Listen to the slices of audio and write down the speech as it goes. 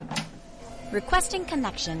Requesting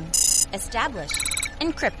connection. Established.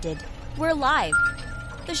 Encrypted. We're live.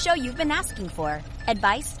 The show you've been asking for.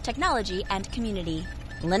 Advice, technology, and community.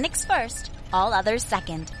 Linux first, all others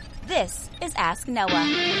second. This is Ask Noah.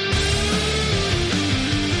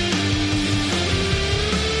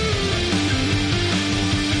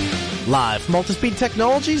 Live from Multispeed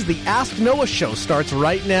Technologies, the Ask Noah show starts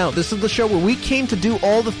right now. This is the show where we came to do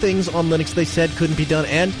all the things on Linux they said couldn't be done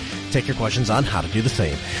and take your questions on how to do the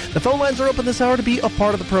same. The phone lines are open this hour to be a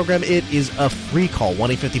part of the program. It is a free call,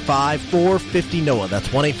 1-855-450-NOAH. That's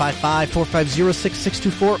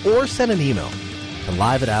 1-855-450-6624, or send an email to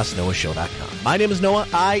live@asknoahshow.com. My name is Noah.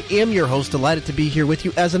 I am your host. Delighted to be here with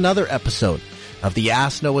you as another episode of the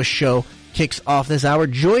Ask Noah show kicks off this hour.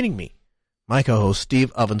 Joining me, my co-host,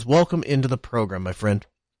 Steve Ovens. Welcome into the program, my friend.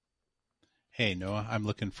 Hey, Noah. I'm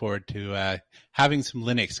looking forward to having some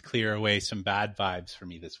Linux clear away some bad vibes for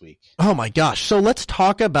me this week. Oh, my gosh. So let's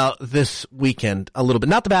talk about this weekend a little bit.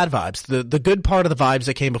 Not the bad vibes, the good part of the vibes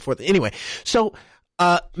that came before. Anyway, so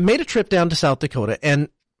made a trip down to South Dakota. And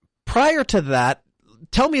prior to that,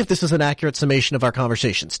 tell me if this is an accurate summation of our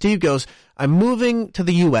conversation. Steve goes, I'm moving to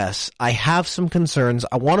the U.S. I have some concerns.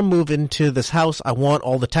 I want to move into this house. I want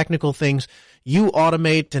all the technical things. You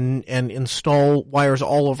automate and install wires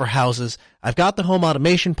all over houses. I've got the home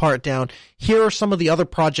automation part down. Here are some of the other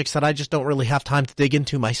projects that I just don't really have time to dig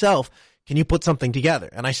into myself. Can you put something together?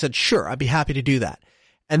 And I said, sure, I'd be happy to do that.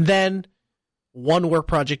 And then one work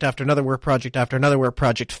project after another work project after another work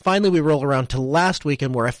project. Finally, we roll around to last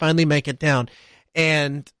weekend where I finally make it down.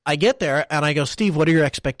 And I get there and I go, Steve, what are your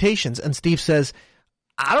expectations? And Steve says,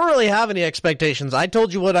 I don't really have any expectations. I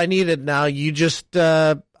told you what I needed. Now you just,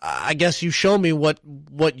 I guess you show me what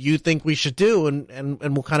you think we should do, and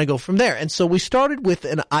we'll kind of go from there. And so we started with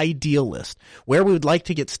an ideal list where we would like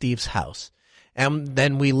to get Steve's house. And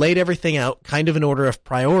then we laid everything out kind of in order of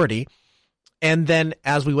priority. And then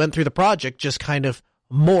as we went through the project, just kind of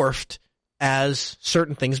morphed as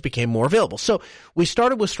certain things became more available. So we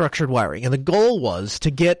started with structured wiring, and the goal was to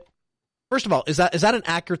get, first of all, is that an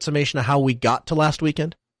accurate summation of how we got to last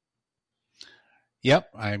weekend? Yep.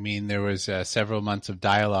 I mean, there was several months of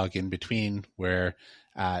dialogue in between where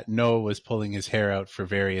Noah was pulling his hair out for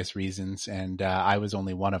various reasons, and I was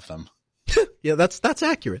only one of them. Yeah, that's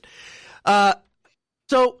accurate. So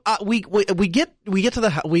we get to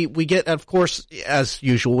the we get, of course, as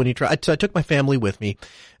usual when you try. So I took my family with me,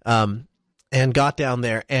 and got down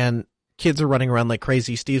there, and kids are running around like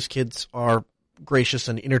crazy. Steve's kids are gracious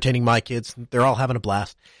and entertaining my kids. They're all having a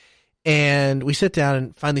blast. And we sit down,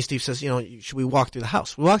 and finally Steve says, should we walk through the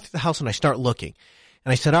house? We walk through the house, and I start looking.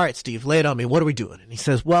 And I said, all right, Steve, lay it on me. What are we doing? And he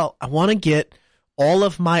says, well, I want to get all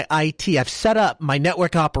of my IT. I've set up my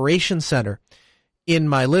network operations center in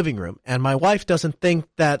my living room, and my wife doesn't think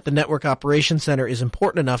that the network operations center is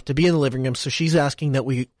important enough to be in the living room, so she's asking that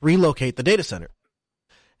we relocate the data center.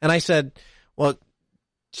 And I said, well,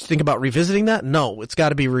 just think about revisiting that? No, it's got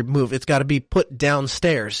to be removed. It's got to be put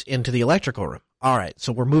downstairs into the electrical room. All right,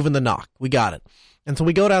 so we're moving the NOC. We got it. And so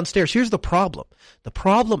we go downstairs. Here's the problem. The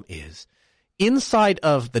problem is inside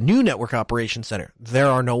of the new network operations center, there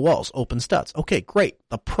are no walls, open studs. Okay, great.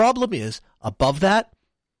 The problem is above that,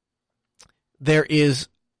 there is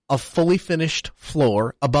a fully finished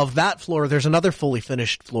floor. Above that floor, there's another fully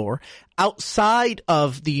finished floor. Outside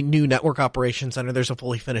of the new network operations center, there's a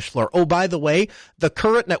fully finished floor. Oh, by the way, the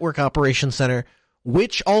current network operations center,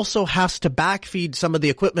 which also has to backfeed some of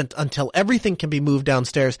the equipment until everything can be moved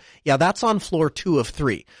downstairs. Yeah, that's on floor 2 of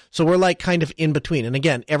 3. So we're like kind of in between. And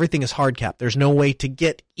again, everything is hard capped. There's no way to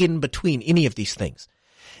get in between any of these things.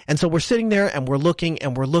 And so we're sitting there and we're looking.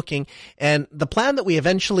 And the plan that we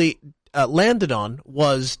eventually landed on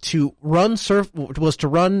was to run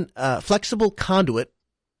flexible conduit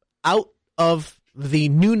out of the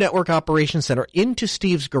new network operations center into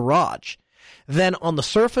Steve's garage. Then on the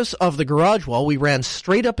surface of the garage wall, we ran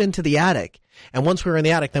straight up into the attic. And once we were in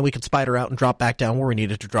the attic, then we could spider out and drop back down where we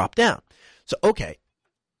needed to drop down. So, okay.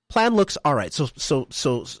 Plan looks all right. So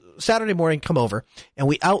Saturday morning, come over and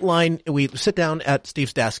we sit down at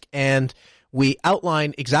Steve's desk and we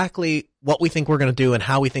outline exactly what we think we're going to do and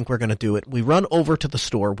how we think we're going to do it. We run over to the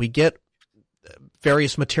store. We get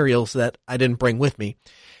various materials that I didn't bring with me,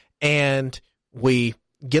 and we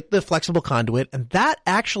get the flexible conduit, and that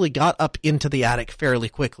actually got up into the attic fairly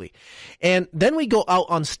quickly. And then we go out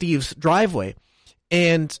on Steve's driveway,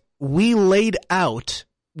 and we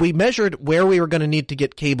measured where we were going to need to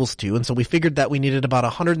get cables to, and so we figured that we needed about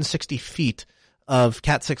 160 feet of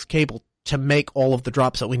Cat6 cable to make all of the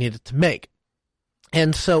drops that we needed to make.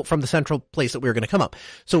 And so from the central place that we were going to come up.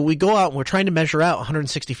 So we go out and we're trying to measure out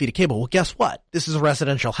 160 feet of cable. Well, guess what? This is a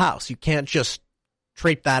residential house. You can't just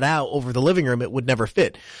drape that out over the living room, it would never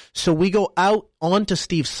fit. So we go out onto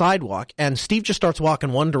Steve's sidewalk, and Steve just starts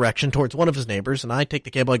walking one direction towards one of his neighbors, and I take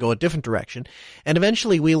the cable, I go a different direction, and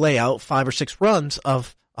eventually we lay out 5 or 6 runs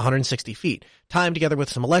of 160 feet, tie them together with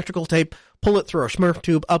some electrical tape, pull it through our Smurf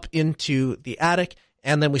tube up into the attic,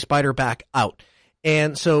 and then we spider back out.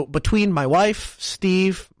 And so between my wife,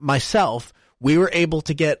 Steve, myself, we were able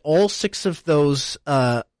to get all 6 of those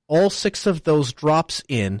drops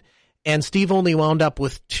in, and Steve only wound up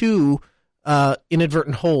with 2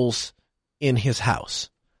 inadvertent holes in his house.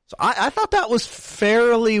 So I thought that was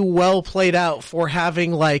fairly well played out for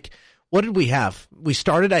having, like, what did we have? We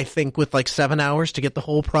started, I think, with like 7 hours to get the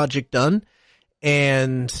whole project done,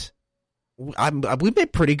 and we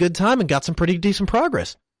made pretty good time and got some pretty decent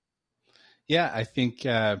progress. Yeah, I think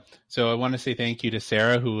so. I want to say thank you to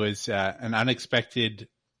Sarah, who was an unexpected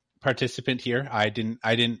participant here. I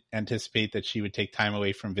didn't anticipate that she would take time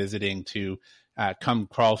away from visiting to come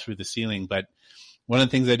crawl through the ceiling. But one of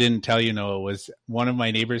the things I didn't tell you, Noah, was one of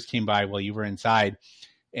my neighbors came by while you were inside,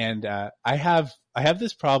 and I have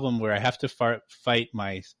this problem where I have to fight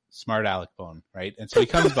my smart aleck bone, right? And so he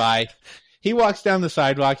comes by, he walks down the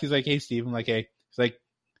sidewalk. He's like, "Hey, Steve." I'm like, "Hey." He's like,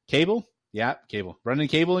 "Cable?" "Yeah, cable." "Running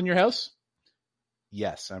cable in your house?"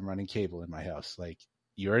 "Yes, I'm running cable in my house." Like,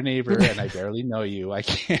 you're a neighbor and I barely know you. I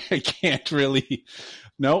can't really.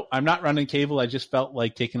 No, I'm not running cable. I just felt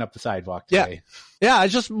like taking up the sidewalk today. Yeah.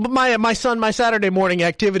 It's just my Saturday morning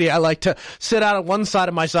activity. I like to sit out on one side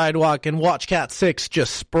of my sidewalk and watch Cat 6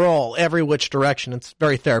 just sprawl every which direction. It's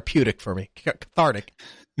very therapeutic for me, cathartic.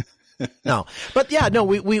 No, but yeah, no,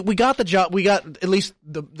 we got the job. We got at least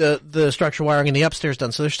the structural wiring in the upstairs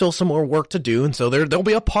done. So there's still some more work to do. And so there'll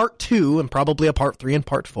be a part 2 and probably a part 3 and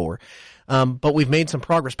part 4. But we've made some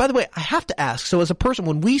progress. By the way, I have to ask, so as a person,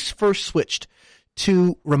 when we first switched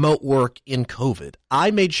to remote work in COVID, I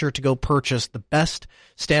made sure to go purchase the best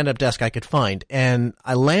stand-up desk I could find. And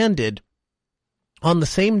I landed on the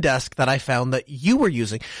same desk that I found that you were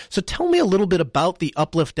using. So tell me a little bit about the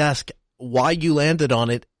Uplift desk, why you landed on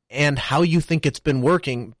it, and how you think it's been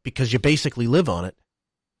working, because you basically live on it.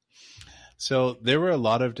 So there were a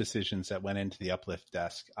lot of decisions that went into the Uplift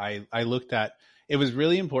desk. I looked at, it was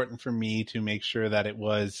really important for me to make sure that it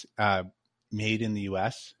was made in the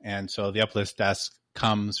US. And so the Uplift desk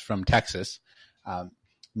comes from Texas.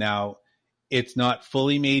 Now, it's not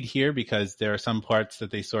fully made here because there are some parts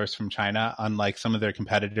that they source from China, unlike some of their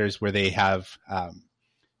competitors where they have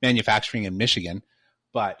manufacturing in Michigan.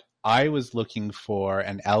 But I was looking for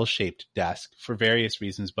an L-shaped desk for various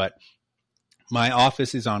reasons, but my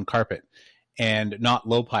office is on carpet and not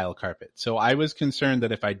low pile carpet. So I was concerned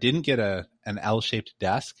that if I didn't get an L-shaped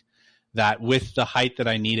desk, that with the height that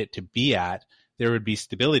I need it to be at, there would be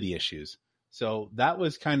stability issues. So that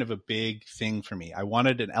was kind of a big thing for me. I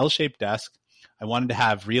wanted an L-shaped desk. I wanted to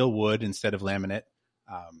have real wood instead of laminate.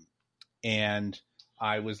 And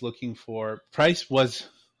I was looking for, price was,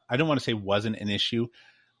 I don't want to say wasn't an issue,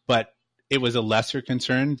 but it was a lesser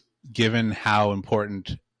concern given how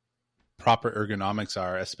important proper ergonomics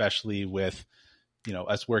are, especially with,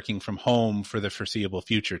 us working from home for the foreseeable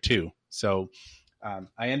future too. So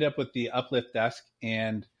I ended up with the Uplift desk,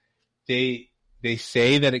 and they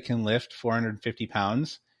say that it can lift 450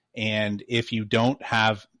 pounds. And if you don't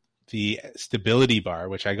have the stability bar,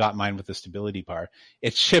 which I got mine with the stability bar,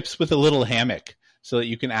 it ships with a little hammock so that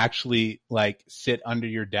you can actually like sit under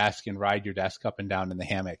your desk and ride your desk up and down in the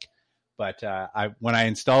hammock. But when I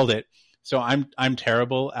installed it, so I'm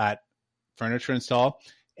terrible at furniture install,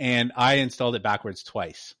 and I installed it backwards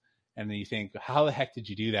twice. And then you think, how the heck did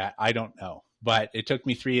you do that? I don't know. But it took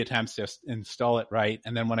me 3 attempts to install it right.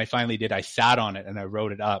 And then when I finally did, I sat on it and I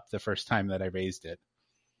wrote it up the first time that I raised it.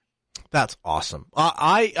 That's awesome.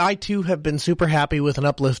 I too have been super happy with an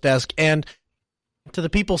Uplift desk, and to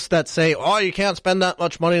the people that say, "Oh, you can't spend that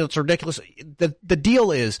much money, that's ridiculous." The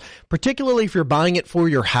deal is, particularly if you're buying it for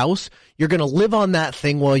your house, you're going to live on that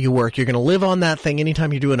thing while you work. You're going to live on that thing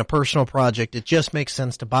anytime you're doing a personal project. It just makes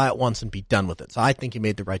sense to buy it once and be done with it. So I think you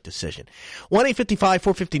made the right decision.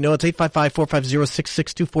 1-855-450-NOAH. It's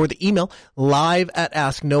 855-450-6624. The email,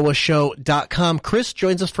 live@asknoahshow.com. Chris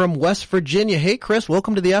joins us from West Virginia. Hey, Chris,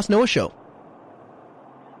 welcome to the Ask Noah Show.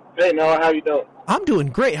 Hey, Noah, how you doing? I'm doing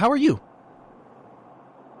great. How are you?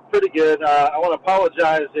 Pretty good. I want to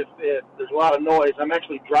apologize if there's a lot of noise. I'm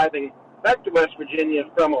actually driving back to West Virginia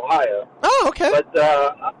from Ohio. Oh, okay. But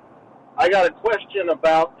I got a question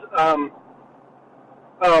about,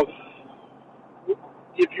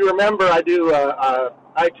 if you remember, I do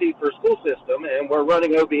IT for school system, and we're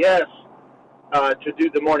running OBS to do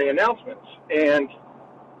the morning announcements. And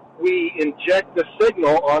we inject the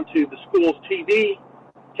signal onto the school's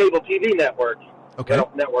cable TV network. Okay.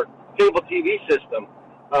 network cable TV system.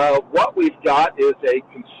 What we've got is a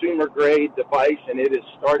consumer-grade device, and it is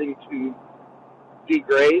starting to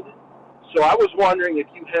degrade. So I was wondering if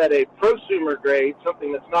you had a prosumer-grade,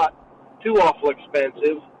 something that's not too awful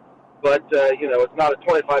expensive, but, it's not a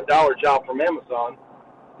 $25 job from Amazon,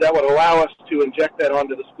 that would allow us to inject that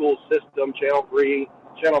onto the school system, Channel 3,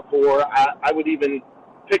 Channel 4. I would even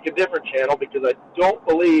pick a different channel because I don't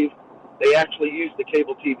believe they actually use the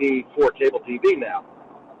cable TV for cable TV now.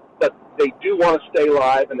 But they do want to stay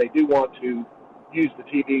live, and they do want to use the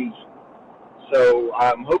TVs. So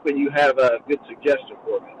I'm hoping you have a good suggestion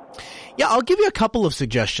for me. Yeah, I'll give you a couple of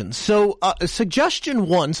suggestions. So suggestion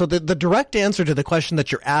one, so the direct answer to the question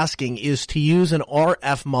that you're asking is to use an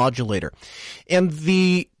RF modulator. And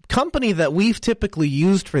the company that we've typically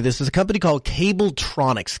used for this is a company called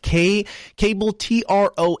Cabletronics, Cable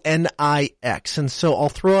Tronix. And so I'll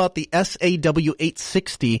throw out the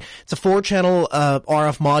SAW860. It's a 4-channel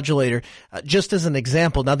RF modulator, just as an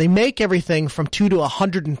example. Now, they make everything from 2 to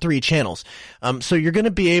 103 channels. So you're going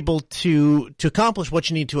to be able to accomplish what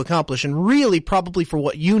you need to accomplish. And really, probably for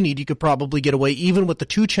what you need, you could probably get away even with the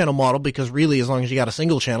 2-channel model, because really, as long as you got a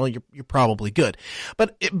single channel, you're probably good.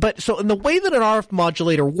 But so in the way that an RF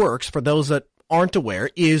modulator works, for those that aren't aware,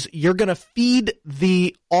 is you're going to feed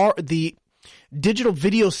the digital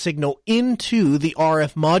video signal into the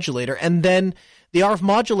RF modulator, and then the RF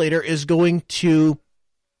modulator is going to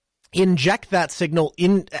inject that signal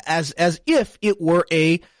in as if it were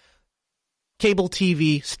a cable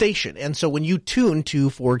TV station. And so when you tune to,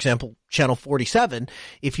 for example, channel 47,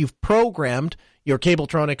 if you've programmed your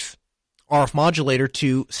Cabletronics RF modulator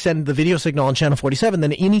to send the video signal on channel 47,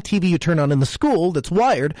 then any TV you turn on in the school that's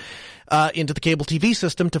wired into the cable TV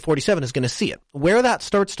system to 47 is going to see it. Where that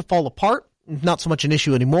starts to fall apart, not so much an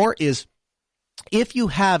issue anymore, is if you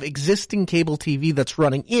have existing cable TV that's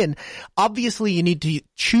running in, obviously you need to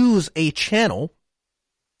choose a channel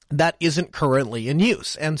that isn't currently in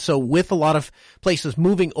use. And so with a lot of places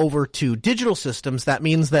moving over to digital systems, that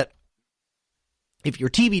means that if your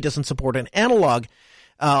TV doesn't support an analog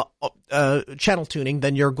channel tuning,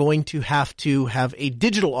 then you're going to have a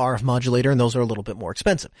digital RF modulator, and those are a little bit more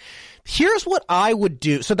expensive. Here's what I would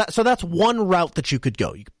do. So that's one route that you could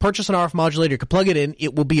go. You could purchase an RF modulator, you could plug it in.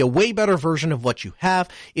 It will be a way better version of what you have.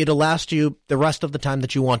 It'll last you the rest of the time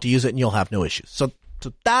that you want to use it, and you'll have no issues. So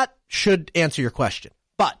that should answer your question.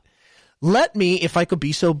 But let me, if I could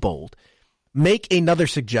be so bold, make another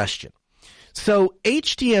suggestion. So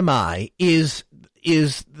HDMI is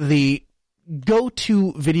the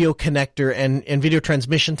go-to video connector and video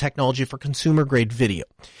transmission technology for consumer-grade video.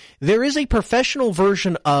 There is a professional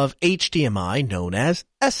version of HDMI known as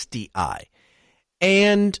SDI.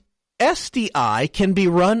 And SDI can be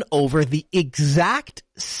run over the exact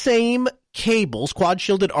same cables,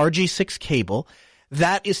 quad-shielded RG6 cable,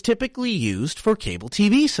 that is typically used for cable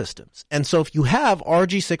TV systems. And so if you have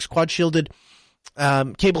RG6 quad-shielded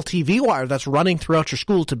cable TV wire that's running throughout your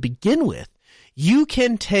school to begin with, you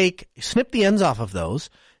can snip the ends off of those.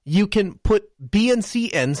 You can put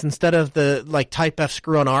BNC ends instead of the Type F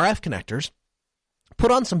screw-on RF connectors.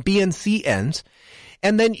 Put on some BNC ends,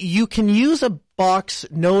 and then you can use a box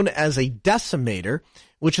known as a decimator,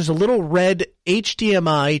 which is a little red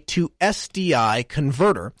HDMI to SDI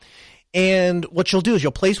converter. And what you'll do is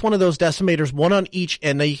you'll place one of those decimators, one on each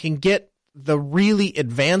end. Now you can get the really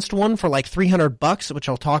advanced one for like $300, which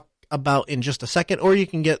I'll talk about in just a second, or you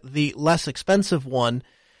can get the less expensive one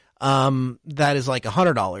that is like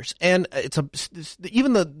 $100, and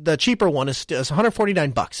even the cheaper one is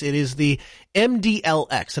 $149. It is the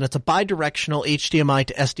MDLX, and it's a bidirectional HDMI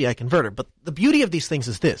to SDI converter. But the beauty of these things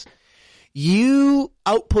is this: you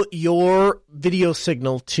output your video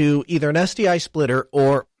signal to either an SDI splitter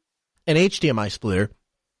or an HDMI splitter,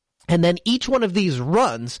 and then each one of these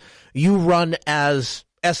runs you run as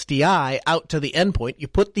SDI out to the endpoint. You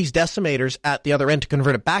put these decimators at the other end to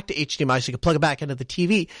convert it back to HDMI, so you can plug it back into the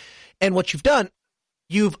TV. And what you've done,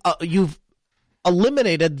 you've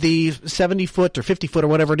eliminated the 70-foot or 50-foot or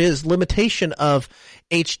whatever it is limitation of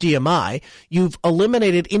HDMI. You've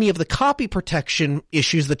eliminated any of the copy protection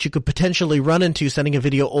issues that you could potentially run into sending a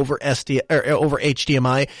video over over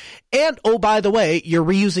HDMI. And oh, by the way, you're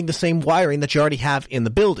reusing the same wiring that you already have in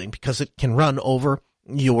the building because it can run over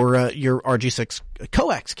your RG6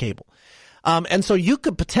 coax cable. And so you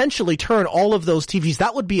could potentially turn all of those TVs.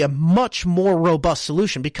 That would be a much more robust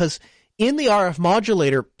solution, because in the RF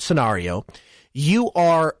modulator scenario, you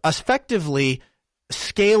are effectively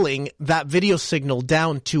scaling that video signal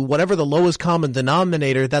down to whatever the lowest common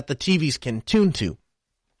denominator that the TVs can tune to,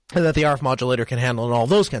 and that the RF modulator can handle, and all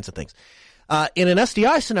those kinds of things. In an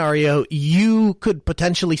SDI scenario, you could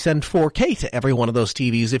potentially send 4K to every one of those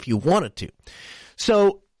TVs if you wanted to.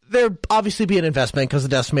 So there'd obviously be an investment because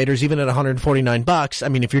the decimators, even at $149, I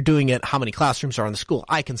mean, if you're doing it, how many classrooms are in the school?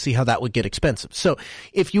 I can see how that would get expensive. So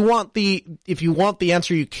if you want the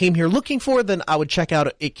answer you came here looking for, then I would check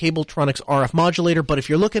out a Cabletronics RF modulator. But if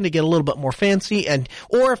you're looking to get a little bit more fancy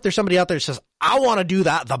or if there's somebody out there that says, I want to do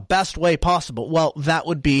that the best way possible, well, that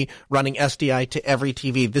would be running SDI to every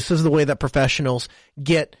TV. This is the way that professionals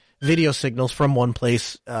get video signals from one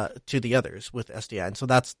place to the others with SDI. And so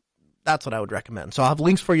that's what I would recommend. So I'll have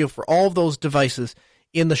links for you for all of those devices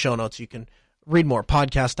in the show notes. You can read more,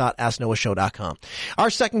 podcast.asknoahshow.com. Our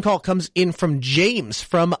second call comes in from James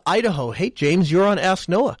from Idaho. Hey, James, you're on Ask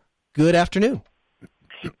Noah. Good afternoon.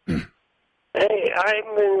 Hey,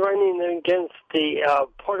 I've been running against the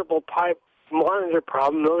portable pipe monitor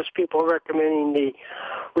problem. Most people are recommending the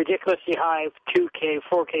ridiculously high 2K,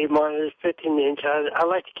 4K monitors, 15-inch. I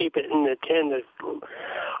like to keep it in the 10 to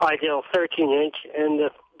ideal 13-inch, and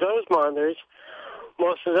those monitors,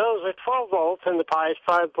 most of those are 12 volts, and the Pi is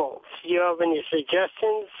 5 volts. Do you have any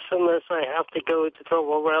suggestions? Unless I have to go to 12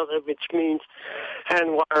 volt relative, which means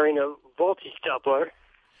hand wiring a voltage doubler.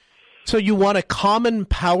 So you want a common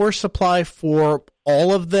power supply for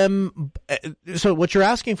all of them? So what you're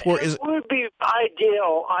asking for is... It would be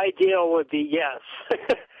ideal. Ideal would be yes.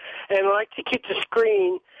 And I like to keep the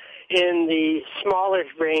screen in the smaller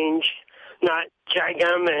range, not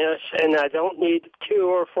gigantic, and I don't need 2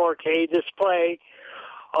 or 4K display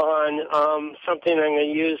on something I'm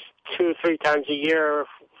going to use 2 or 3 times a year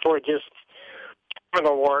for just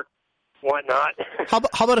terminal work, whatnot. How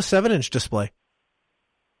about a 7-inch display?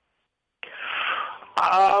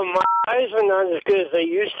 My eyes are not as good as they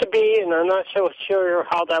used to be, and I'm not so sure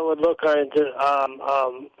how that would look on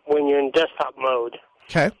when you're in desktop mode.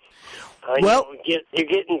 Okay. Well, you're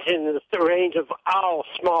getting into the range of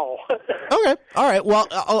small. Okay. All right. Well,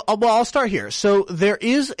 I'll start here. So there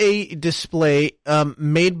is a display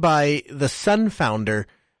made by the Sunfounder.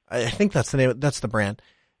 I think that's the name. That's the brand.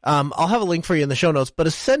 I'll have a link for you in the show notes. But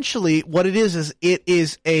essentially, what it is it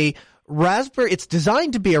is a Raspberry. It's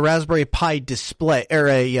designed to be a Raspberry Pi display, or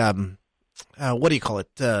a what do you call it?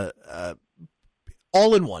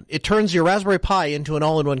 All-in-one. It turns your Raspberry Pi into an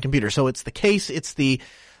all-in-one computer. So it's the case. It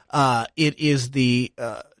is the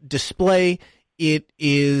display. It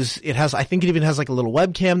has, I think it even has like a little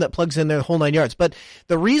webcam that plugs in there, the whole 9 yards. But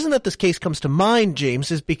the reason that this case comes to mind,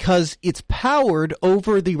 James, is because it's powered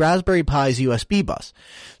over the Raspberry Pi's USB bus.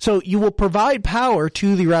 So you will provide power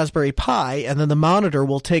to the Raspberry Pi, and then the monitor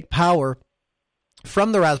will take power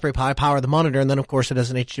from the Raspberry Pi, power the monitor, and then of course it has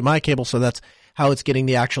an HDMI cable, so that's how it's getting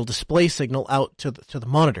the actual display signal out to the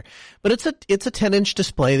monitor. But it's a 10-inch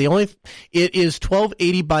display. It is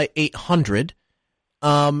 1280 by 800,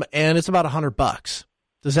 and it's about $100.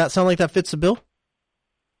 Does that sound like that fits the bill?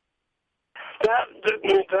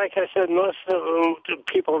 Like I said, most of the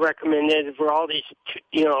people recommended for all these,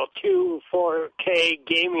 2 4K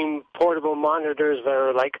gaming portable monitors that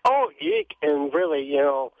are like, oh, eek, and really,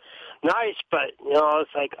 nice, but it's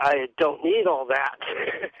like I don't need all that.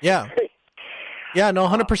 Yeah. Yeah, no,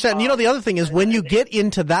 100%. And the other thing is when you get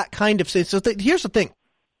into that kind of here's the thing.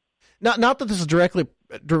 Not that this is directly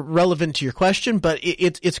relevant to your question, but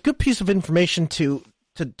it's a good piece of information to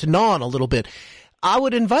gnaw on a little bit. I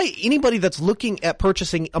would invite anybody that's looking at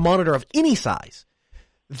purchasing a monitor of any size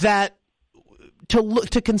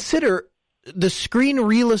to consider the screen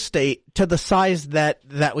real estate to the size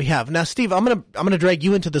that we have. Now, Steve, I'm gonna drag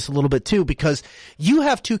you into this a little bit too, because you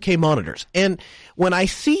have 2K monitors. And when I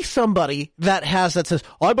see somebody that says,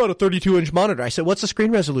 I bought a 32-inch monitor, I said, what's the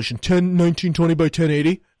screen resolution? 1920 by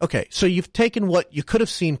 1080? Okay, so you've taken what you could have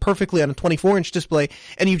seen perfectly on a 24-inch display,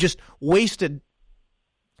 and you've just wasted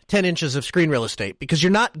 10 inches of screen real estate because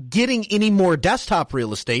you're not getting any more desktop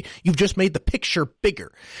real estate. You've just made the picture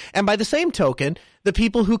bigger. And by the same token, the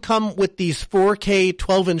people who come with these 4K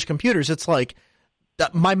 12-inch computers, it's like,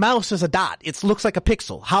 my mouse is a dot. It looks like a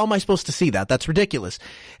pixel. How am I supposed to see that? That's ridiculous.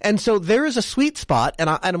 And so there is a sweet spot.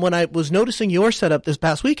 And when I was noticing your setup this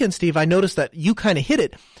past weekend, Steve, I noticed that you kind of hit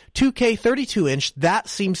it. 2K 32-inch, that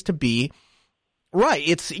seems to be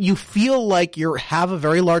right. You feel like you have a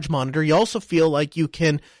very large monitor. You also feel like you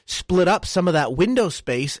can split up some of that window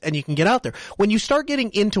space and you can get out there. When you start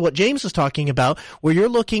getting into what James is talking about, where you're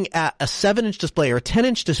looking at a 7-inch display or a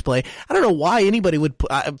 10-inch display, I don't know why anybody would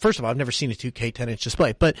first of all, I've never seen a 2K 10-inch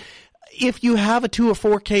display, but if you have a 2 or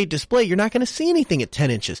 4K display, you're not going to see anything at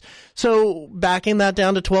 10 inches. So backing that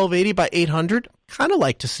down to 1280 by 800, kind of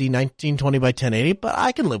like to see 1920 by 1080, but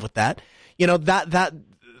I can live with that.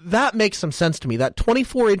 That makes some sense to me. That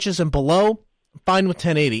 24 inches and below, fine with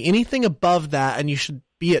 1080. Anything above that, and you should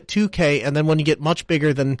be at 2K, and then when you get much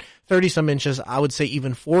bigger than 30-some inches, I would say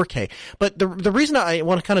even 4K. But the reason I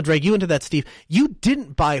want to kind of drag you into that, Steve, you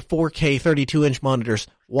didn't buy 4K 32-inch monitors.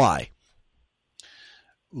 Why?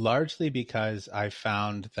 Largely because I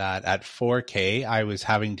found that at 4K, I was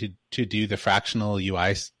having to do the fractional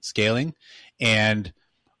UI scaling, and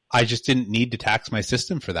I just didn't need to tax my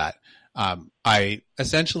system for that. What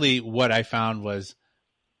I found was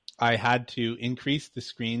I had to increase the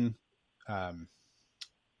screen,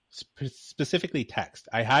 specifically text.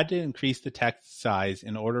 I had to increase the text size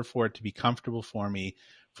in order for it to be comfortable for me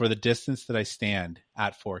for the distance that I stand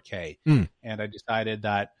at 4K. And I decided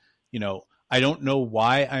that, I don't know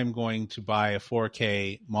why I'm going to buy a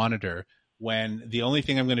 4K monitor when the only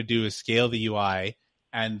thing I'm going to do is scale the UI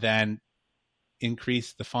and then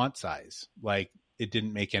increase the font size. Like, it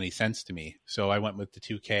didn't make any sense to me. So I went with the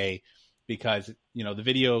 2K because, the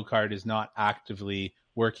video card is not actively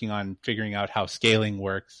working on figuring out how scaling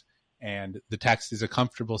works, and the text is a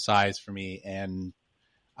comfortable size for me, and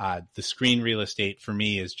the screen real estate for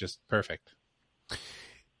me is just perfect.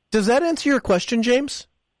 Does that answer your question, James?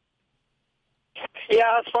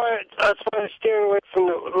 Yeah, that's why I was steering away from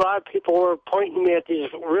a lot of people were pointing me at these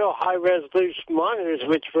real high-resolution monitors,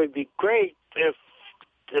 which would be great if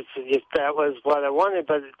that was what I wanted.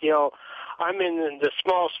 But, I'm in the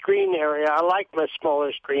small screen area. I like my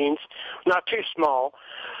smaller screens, not too small.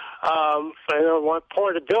 I don't want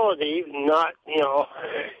portability, not,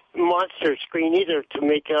 monster screen either to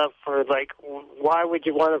make it up for, why would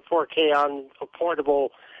you want a 4K on a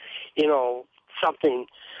portable, something,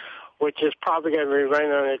 which is probably going to be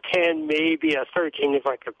running on a 10, maybe a 13 if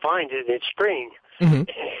I could find it in screen. Mm-hmm.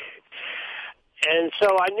 And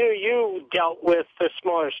so I knew you dealt with the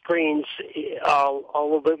smaller screens a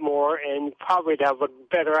little bit more and probably have a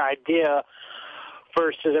better idea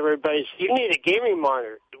versus everybody's. You need a gaming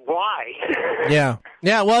monitor. Why? Yeah.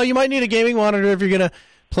 Well, you might need a gaming monitor if you're going to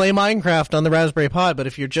play Minecraft on the Raspberry Pi, but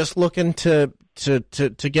if you're just looking to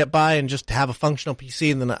get by and just have a functional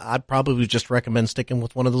PC, then I'd probably just recommend sticking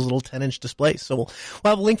with one of those little 10-inch displays. So we'll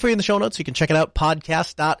have a link for you in the show notes. You can check it out,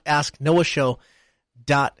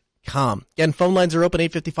 podcast.asknoahshow.com. Again, phone lines are open,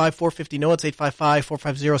 855-450-NOAH. It's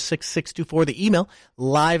 855-450-6624. The email,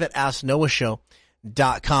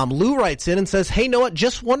 live@asknoahshow.com. Lou writes in and says, "Hey, Noah,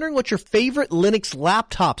 just wondering what your favorite Linux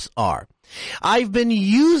laptops are. I've been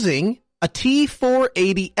using a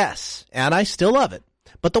T480S, and I still love it.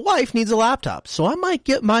 But the wife needs a laptop, so I might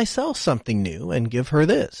get myself something new and give her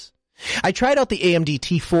this. I tried out the AMD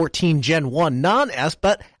T14 Gen 1 non-S,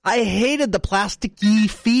 but I hated the plasticky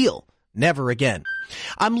feel. Never again.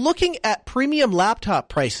 I'm looking at premium laptop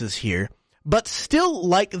prices here, but still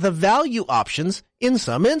like the value options in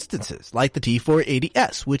some instances, like the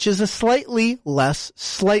T480S, which is a slightly less,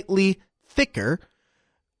 slightly thicker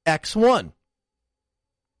X1.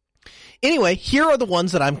 Anyway, here are the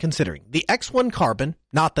ones that I'm considering. The X1 Carbon,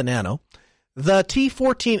 not the Nano, the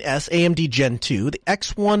T14S AMD Gen 2, the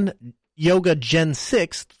X1 Yoga Gen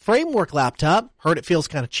 6 framework laptop, heard it feels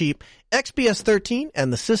kind of cheap, XPS 13,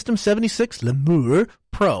 and the System 76 Lemur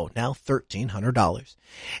Pro, now $1,300.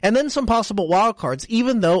 And then some possible wildcards,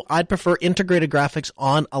 even though I'd prefer integrated graphics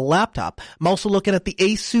on a laptop. I'm also looking at the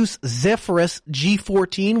Asus Zephyrus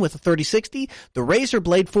G14 with a 3060, the Razer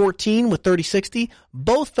Blade 14 with 3060.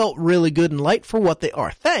 Both felt really good and light for what they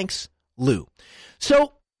are. Thanks, Lou.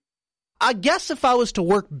 So, I guess if I was to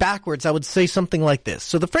work backwards, I would say something like this.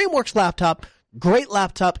 So the Frameworks laptop, great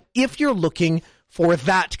laptop if you're looking for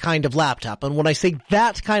that kind of laptop. And when I say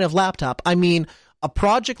that kind of laptop, I mean a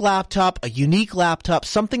project laptop, a unique laptop,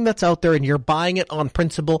 something that's out there and you're buying it on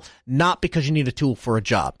principle, not because you need a tool for a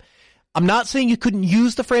job. I'm not saying you couldn't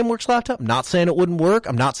use the Frameworks laptop. I'm not saying it wouldn't work.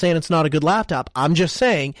 I'm not saying it's not a good laptop. I'm just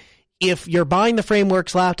saying if you're buying the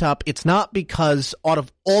Frameworks laptop, it's not because out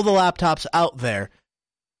of all the laptops out there,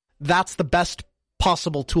 that's the best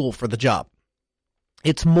possible tool for the job.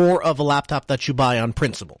 It's more of a laptop that you buy on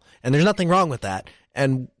principle. And there's nothing wrong with that.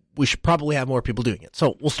 And we should probably have more people doing it.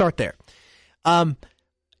 So we'll start there.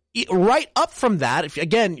 Right up from that, if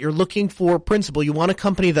again, you're looking for principle, you want a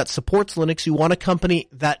company that supports Linux, you want a company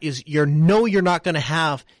that is, you're not going to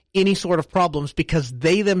have any sort of problems because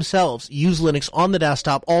they themselves use Linux on the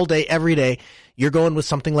desktop all day, every day, you're going with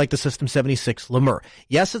something like the System 76 Lemur.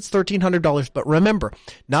 Yes, it's $1,300, but remember,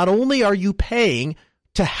 not only are you paying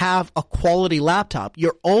to have a quality laptop,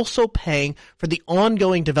 you're also paying for the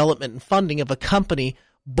ongoing development and funding of a company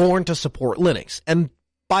born to support Linux. And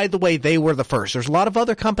by the way, they were the first. There's a lot of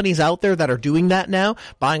other companies out there that are doing that now,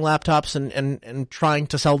 buying laptops and trying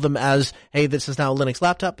to sell them as, hey, this is now a Linux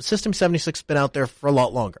laptop. But System 76 has been out there for a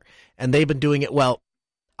lot longer, and they've been doing it well.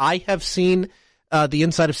 I have seen the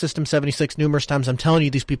inside of System 76 numerous times. I'm telling you,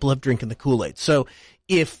 these people have drinking the Kool-Aid. So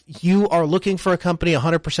if you are looking for a company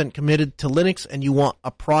 100% committed to Linux and you want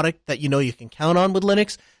a product that you know you can count on with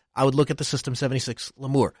Linux, I would look at the System 76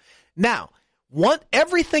 Lemur. Now,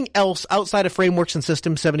 everything else outside of frameworks and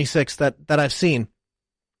System 76 that I've seen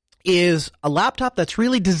is a laptop that's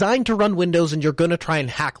really designed to run Windows, and you're going to try and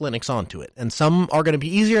hack Linux onto it. And some are going to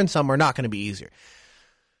be easier and some are not going to be easier.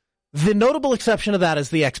 The notable exception of that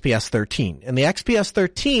is the XPS 13. And the XPS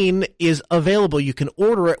 13 is available. You can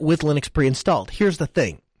order it with Linux pre-installed. Here's the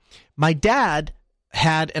thing. My dad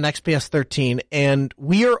had an XPS 13, and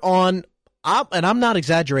we are on, and I'm not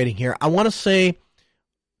exaggerating here, I want to say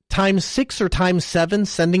times 6 or times 7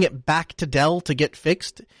 sending it back to Dell to get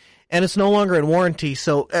fixed. And it's no longer in warranty.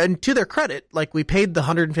 So, and to their credit, like, we paid the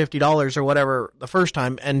 $150 or whatever the first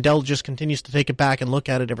time, and Dell just continues to take it back and look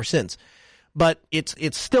at it ever since. But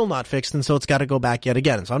it's still not fixed, and so it's got to go back yet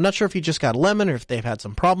again. So I'm not sure if he just got a lemon or if they've had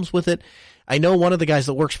some problems with it. I know one of the guys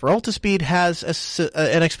that works for Altispeed has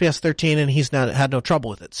an XPS 13, and he's had no trouble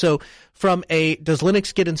with it. So from does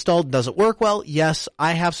Linux get installed? Does it work well? Yes,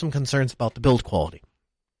 I have some concerns about the build quality.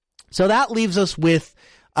 So that leaves us with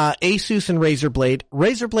Asus and Razer Blade.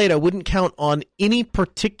 Razer Blade, I wouldn't count on any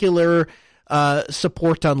particular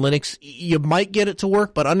support on Linux. You might get it to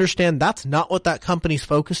work, but understand that's not what that company's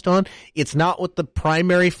focused on. It's not what the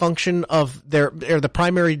primary function of the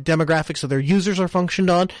primary demographics of their users are functioned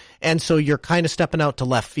on, and so you're kind of stepping out to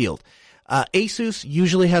left field. Asus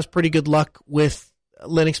usually has pretty good luck with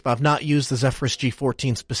Linux, but I've not used the Zephyrus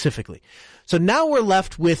G14 specifically. So now we're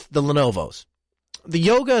left with the Lenovos. The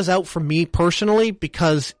Yoga is out for me personally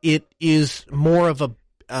because it is more of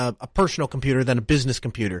a personal computer than a business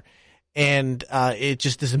computer. And it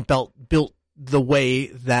just isn't built the way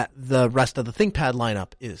that the rest of the ThinkPad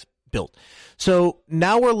lineup is built. So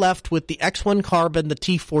now we're left with the X1 Carbon, the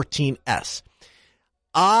T14S.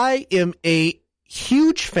 I am a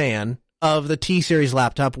huge fan of the T-Series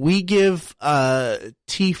laptop. We give T490s,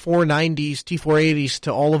 T480s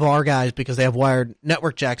to all of our guys because they have wired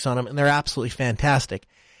network jacks on them, and they're absolutely fantastic.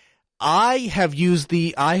 I have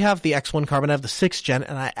the X1 Carbon, I have the 6th gen,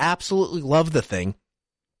 and I absolutely love the thing.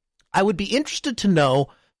 I would be interested to know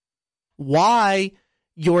why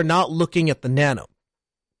you're not looking at the Nano.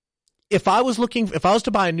 If I was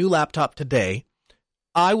to buy a new laptop today,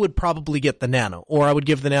 I would probably get the Nano, or I would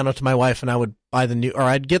give the Nano to my wife and I would buy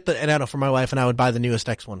I'd get the Nano for my wife and I would buy the newest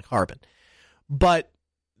X1 Carbon. But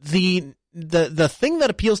the thing that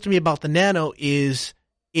appeals to me about the Nano is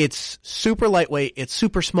it's super lightweight, it's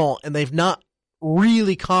super small, and they've not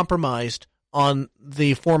really compromised on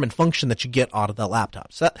the form and function that you get out of the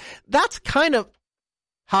laptop. So that's kind of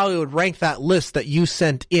how I would rank that list that you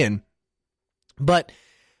sent in. But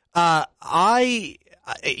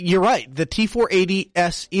you're right. The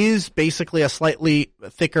T480S is basically a slightly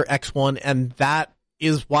thicker X1, and that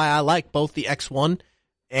is why I like both the X1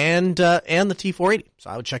 and the T480. So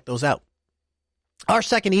I would check those out. Our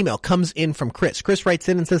second email comes in from Chris. Chris writes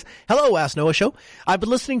in and says, "Hello, Ask Noah Show. I've been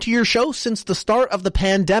listening to your show since the start of the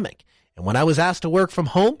pandemic, and when I was asked to work from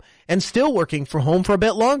home and still working from home for a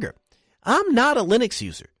bit longer. I'm not a Linux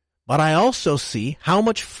user, but I also see how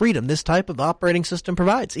much freedom this type of operating system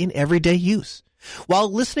provides in everyday use.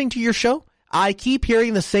 While listening to your show, I keep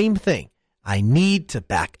hearing the same thing. I need to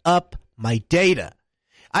back up my data.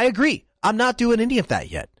 I agree. I'm not doing any of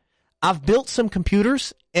that yet. I've built some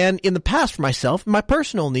computers and in the past for myself and my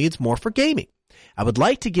personal needs more for gaming. I would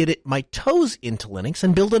like to get my toes into Linux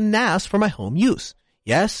and build a NAS for my home use.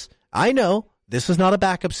 Yes, I know this is not a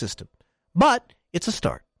backup system, but it's a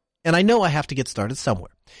start, and I know I have to get started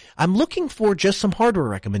somewhere. I'm looking for just some hardware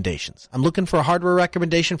recommendations. I'm looking for a hardware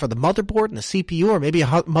recommendation for the motherboard and the CPU, or maybe a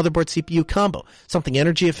motherboard CPU combo, something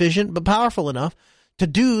energy efficient but powerful enough to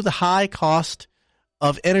do the high cost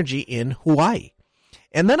of energy in Hawaii.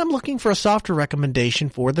 And then I'm looking for a software recommendation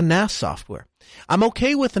for the NAS software. I'm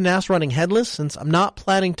okay with the NAS running headless since I'm not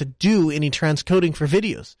planning to do any transcoding for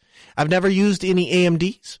videos. I've never used any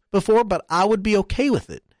AMDs before, but I would be okay with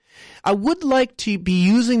it. I would like to be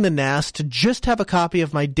using the NAS to just have a copy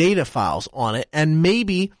of my data files on it and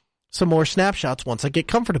maybe some more snapshots once I get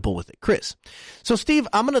comfortable with it. Chris. So Steve,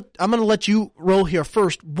 I'm gonna let you roll here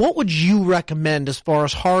first. What would you recommend as far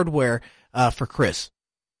as hardware for Chris?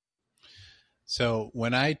 So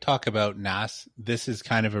when I talk about NAS, this is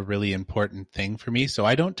kind of a really important thing for me. So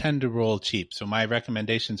I don't tend to roll cheap. So my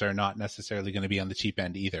recommendations are not necessarily going to be on the cheap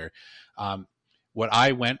end either. What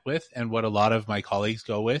I went with and what a lot of my colleagues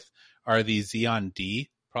go with are the Xeon D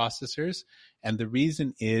processors. And the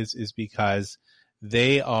reason is because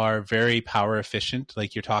they are very power efficient.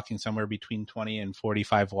 Like you're talking somewhere between 20 and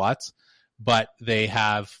 45 watts, but they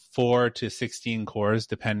have 4 to 16 cores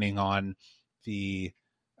depending on the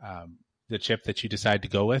chip that you decide to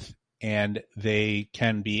go with. And they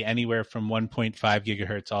can be anywhere from 1.5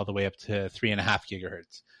 gigahertz all the way up to 3.5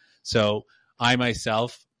 gigahertz. So I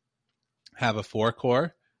myself have a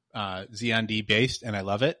 4-core Xeon D based, and I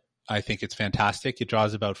love it. I think it's fantastic. It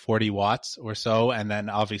draws about 40 watts or so, and then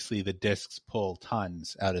obviously the discs pull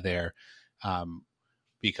tons out of there,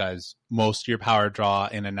 because most of your power draw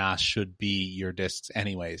in a NAS should be your discs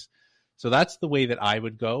anyways. So that's the way that I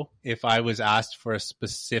would go if I was asked for a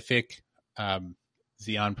specific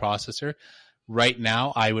Xeon processor. Right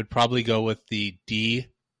now, I would probably go with the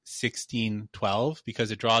D1612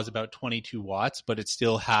 because it draws about 22 watts, but it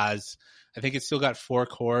still has, I think it's still got 4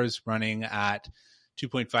 cores running at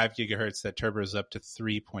 2.5 gigahertz that turbos up to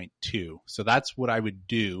 3.2. So that's what I would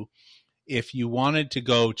do. If you wanted to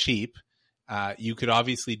go cheap, you could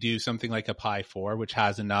obviously do something like a Pi 4, which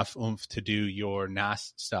has enough oomph to do your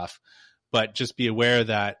NAS stuff. But just be aware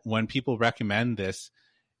that when people recommend this,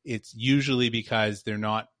 it's usually because they're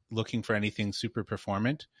not looking for anything super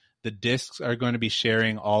performant. The disks are going to be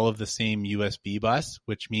sharing all of the same USB bus,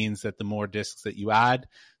 which means that the more disks that you add,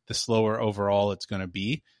 the slower overall it's going to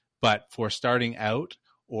be. But for starting out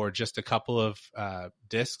or just a couple of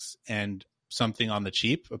disks and something on the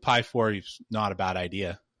cheap, a Pi 4 is not a bad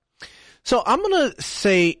idea. So I'm going to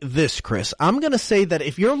say this, Chris. I'm going to say that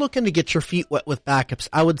if you're looking to get your feet wet with backups,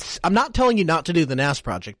 I'm not telling you not to do the NAS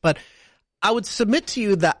project, but I would submit to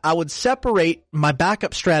you that I would separate my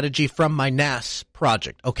backup strategy from my NAS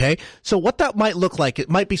project, okay? So what that might look like, it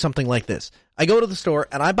might be something like this. I go to the store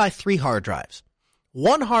and I buy 3 hard drives.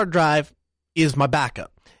 1 hard drive is my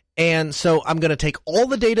backup. And so I'm going to take all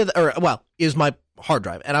the data, is my hard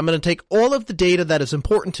drive. And I'm going to take all of the data that is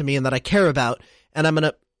important to me and that I care about, and I'm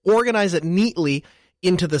going to organize it neatly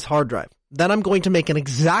into this hard drive. Then I'm going to make an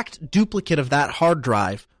exact duplicate of that hard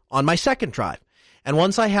drive on my second drive. And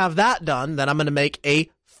once I have that done, then I'm going to make a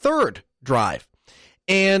third drive.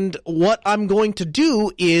 And what I'm going to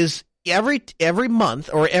do is every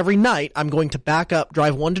month or every night, I'm going to back up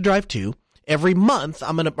drive 1 to drive 2. Every month,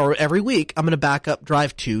 every week, I'm going to back up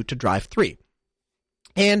drive 2 to drive 3.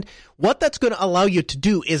 And what that's going to allow you to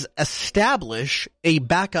do is establish a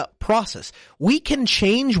backup process. We can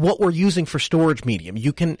change what we're using for storage medium.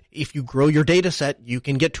 You can, if you grow your data set, you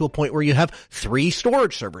can get to a point where you have 3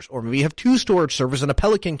 storage servers, or maybe you have 2 storage servers and a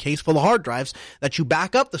Pelican case full of hard drives that you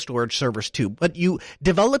back up the storage servers to. But you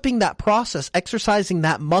developing that process, exercising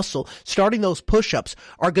that muscle, starting those push-ups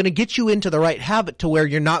are going to get you into the right habit to where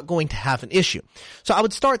you're not going to have an issue. So I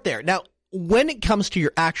would start there. Now, when it comes to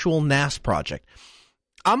your actual NAS project,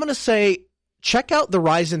 I'm going to say check out the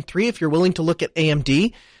Ryzen 3 if you're willing to look at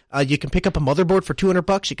AMD. You can pick up a motherboard for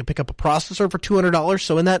 $200. You can pick up a processor for $200.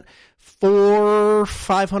 So in that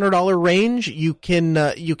 $400-$500 range, you can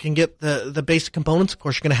get the basic components. Of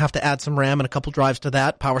course, you're going to have to add some RAM and a couple drives to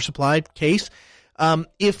that, power supply, case.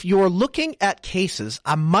 If you're looking at cases,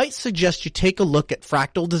 I might suggest you take a look at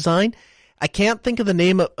Fractal Design. I can't think of the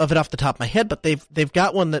name of it off the top of my head, but they've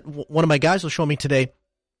got one that one of my guys will show me today.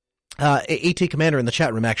 AT Commander in the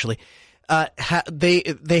chat room, actually.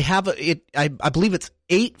 They have I believe it's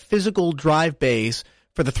 8 physical drive bays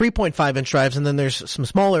for the 3.5 inch drives, and then there's some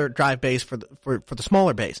smaller drive bays for the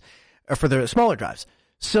smaller bays, or for the smaller drives.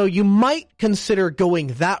 So you might consider going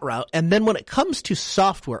that route. And then when it comes to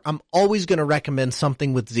software, I'm always going to recommend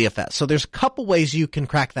something with ZFS. So there's a couple ways you can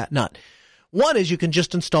crack that nut. One is you can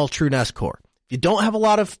just install TrueNAS Core. If you don't have a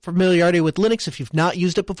lot of familiarity with Linux, if you've not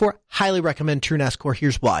used it before, highly recommend TrueNAS Core.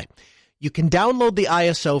 Here's why. You can download the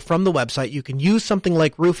ISO from the website. You can use something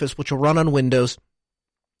like Rufus, which will run on Windows,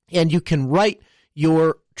 and you can write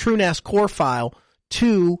your TrueNAS Core file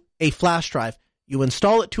to a flash drive. You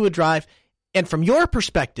install it to a drive, and from your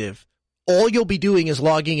perspective, all you'll be doing is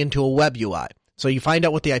logging into a web UI. So you find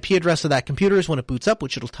out what the IP address of that computer is when it boots up,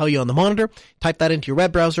 which it'll tell you on the monitor. Type that into your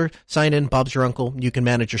web browser, sign in, Bob's your uncle. You can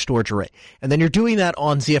manage your storage array. And then you're doing that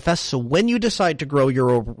on ZFS. So when you decide to grow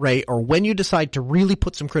your array, or when you decide to really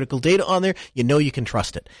put some critical data on there, you know you can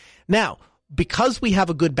trust it. Now, because we have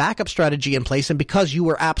a good backup strategy in place, and because you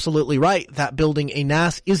were absolutely right that building a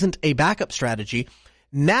NAS isn't a backup strategy,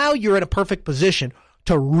 now you're in a perfect position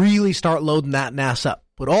to really start loading that NAS up.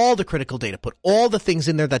 Put all the critical data, put all the things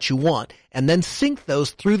in there that you want, and then sync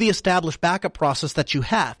those through the established backup process that you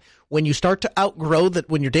have. When you start to outgrow that,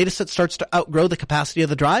 when your data set starts to outgrow the capacity of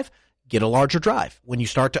the drive, get a larger drive. When you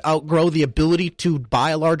start to outgrow the ability to buy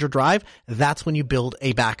a larger drive, that's when you build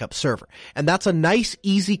a backup server. And that's a nice,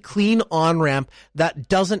 easy, clean on-ramp that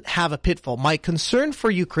doesn't have a pitfall. My concern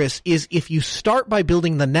for you, Chris, is if you start by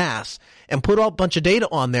building the NAS and put a bunch of data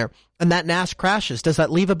on there and that NAS crashes, does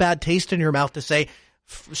that leave a bad taste in your mouth to say,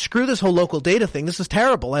 screw this whole local data thing, this is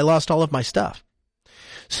terrible, I lost all of my stuff?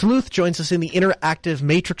 Sleuth joins us in the interactive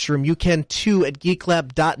matrix room. You can too at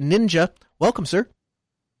geeklab.ninja. Welcome, sir.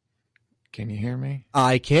 Can you hear me?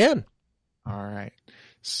 I can. All right.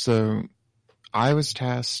 So I was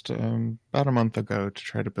tasked about a month ago to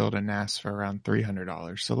try to build a NAS for around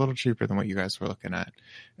 $300, so a little cheaper than what you guys were looking at.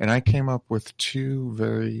 And I came up with two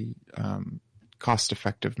very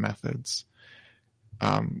cost-effective methods.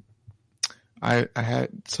 I had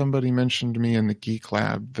somebody mention to me in the Geek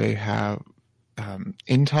Lab, they have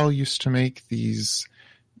Intel used to make these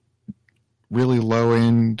really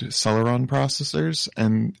low-end Celeron processors,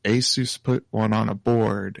 and Asus put one on a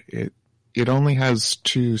board. It only has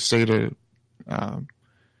two SATA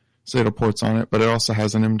ports on it, but it also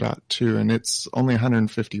has an M.2, and it's only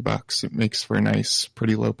 $150. It makes for a nice,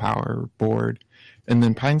 pretty low-power board. And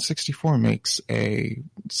then Pine64 makes a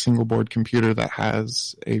single-board computer that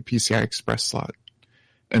has a PCI Express slot,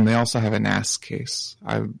 and they also have a NAS case.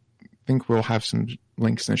 I think we'll have some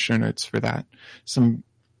links in the show notes for that.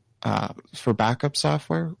 For backup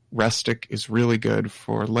software, Restic is really good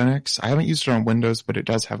for Linux. I haven't used it on Windows, but it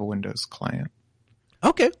does have a Windows client.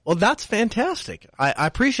 Okay, well, that's fantastic. I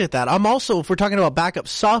appreciate that. I'm also, if we're talking about backup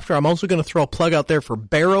software, I'm also going to throw a plug out there for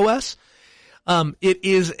BearOS. It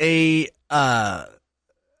is a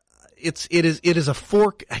it is a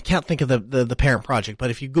fork. I can't think of the parent project, but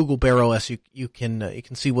if you Google BearOS, you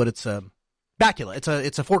can see what it's Bacula.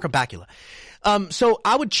 It's a fork of Bacula. So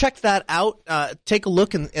I would check that out. Take a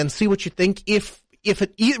look and see what you think. If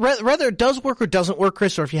it whether it does work or doesn't work,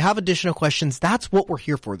 Chris, or if you have additional questions, that's what we're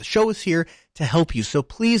here for. The show is here to help you. So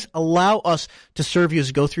please allow us to serve you as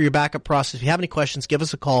you go through your backup process. If you have any questions, give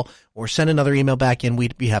us a call or send another email back in.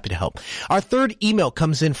 We'd be happy to help. Our third email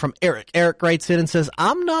comes in from Eric. Eric writes in and says,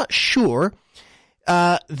 I'm not sure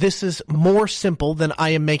this is more simple than I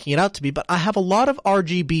am making it out to be, but I have a lot of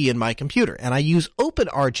RGB in my computer, and I use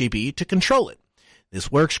OpenRGB to control it.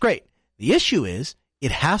 This works great. The issue is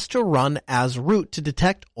it has to run as root to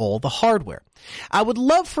detect all the hardware. I would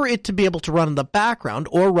love for it to be able to run in the background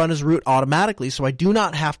or run as root automatically so I do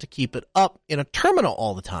not have to keep it up in a terminal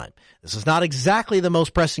all the time. This is not exactly the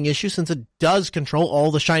most pressing issue since it does control all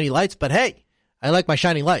the shiny lights, but hey, I like my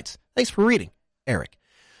shiny lights. Thanks for reading, Eric.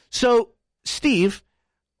 So, Steve,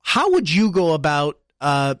 how would you go about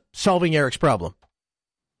solving Eric's problem?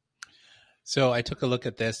 So I took a look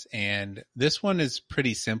at this, and this one is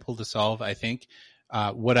pretty simple to solve, I think.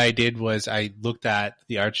 What I did was I looked at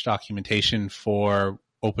the Arch documentation for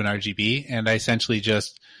OpenRGB, and I essentially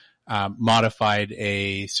just modified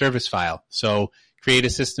a service file. So create a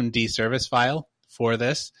systemd service file for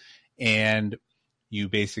this, and you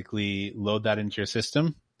basically load that into your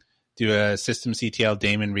system, do a systemctl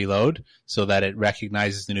daemon reload so that it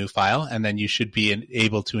recognizes the new file, and then you should be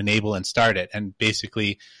able to enable and start it. And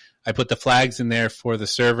basically, I put the flags in there for the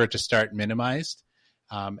server to start minimized.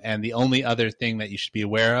 And the only other thing that you should be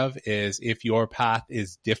aware of is if your path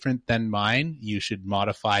is different than mine, you should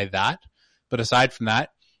modify that. But aside from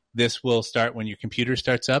that, this will start when your computer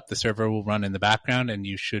starts up. The server will run in the background, and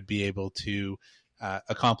you should be able to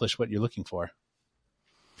accomplish what you're looking for.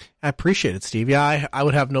 I appreciate it, Steve. Yeah, I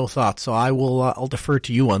would have no thoughts, so I will. I'll defer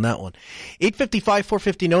to you on that one.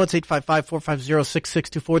 855-450-NOAH. It's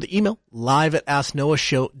 855-450-6624. The email live at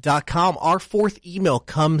AskNoahShow.com. Our fourth email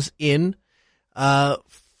comes in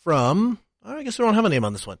from. I guess we don't have a name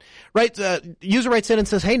on this one. Right, user writes in and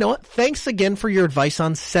says, "Hey Noah, thanks again for your advice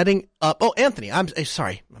on setting up." Oh, Anthony, I'm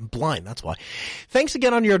sorry, I'm blind. That's why. Thanks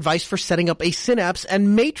again on your advice for setting up a Synapse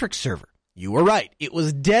and Matrix server. You were right. It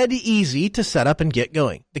was dead easy to set up and get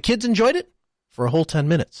going. The kids enjoyed it for a whole 10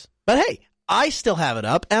 minutes. But hey, I still have it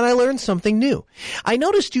up, and I learned something new. I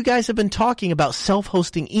noticed you guys have been talking about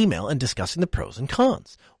self-hosting email and discussing the pros and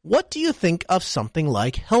cons. What do you think of something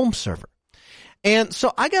like Helm Server? And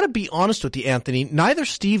so I got to be honest with you, Anthony. Neither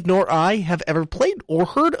Steve nor I have ever played or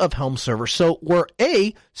heard of Helm Server. So we're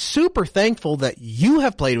super thankful that you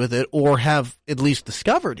have played with it or have at least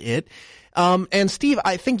discovered it. And Steve,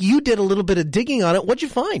 I think you did a little bit of digging on it. What'd you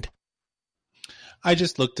find? I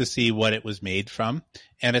just looked to see what it was made from.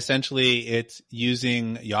 And essentially it's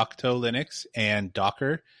using Yocto Linux and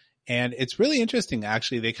Docker. And it's really interesting,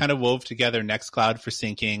 actually. They kind of wove together Nextcloud for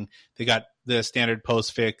syncing. They got the standard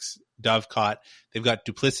postfix, Dovecot. They've got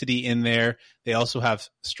Duplicity in there. They also have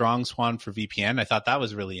StrongSwan for VPN. I thought that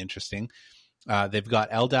was really interesting. They've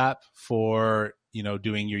got LDAP for,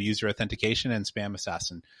 doing your user authentication, and Spam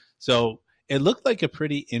Assassin. So it looked like a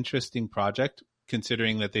pretty interesting project,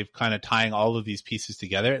 considering that they've kind of tying all of these pieces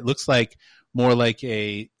together. It looks like more like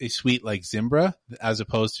a suite like Zimbra as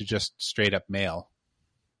opposed to just straight up mail.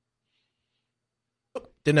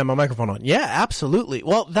 Didn't have my microphone on. Yeah, absolutely.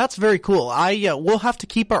 Well, that's very cool. We'll have to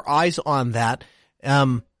keep our eyes on that.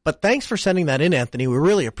 But thanks for sending that in, Anthony. We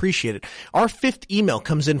really appreciate it. Our 5th email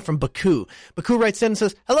comes in from Baku. Baku writes in and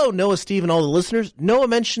says, "Hello, Noah, Steve, and all the listeners. Noah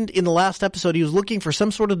mentioned in the last episode he was looking for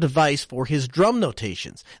some sort of device for his drum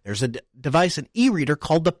notations. There's a device, an e-reader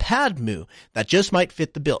called the Padmu that just might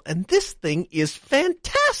fit the bill. And this thing is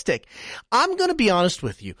fantastic. I'm going to be honest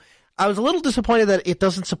with you. I was a little disappointed that it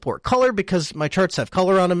doesn't support color because my charts have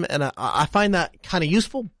color on them, and I find that kind of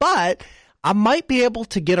useful, but I might be able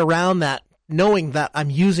to get around that knowing that I'm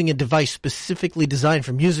using a device specifically designed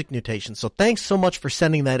for music notation. So thanks so much for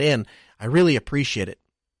sending that in. I really appreciate it.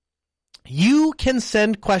 You can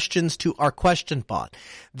send questions to our question bot.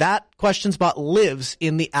 That questions bot lives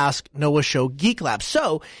in the Ask Noah Show Geek Lab.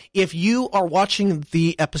 So if you are watching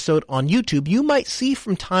the episode on YouTube, you might see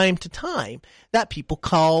from time to time that people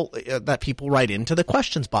write into the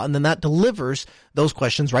questions bot, and then that delivers those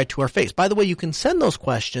questions right to our face. By the way, you can send those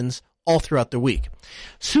questions all throughout the week.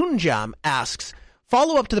 Sunjam asks,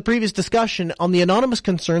 follow up to the previous discussion on the anonymous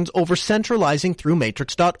concerns over centralizing through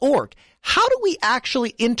matrix.org. How do we actually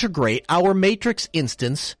integrate our Matrix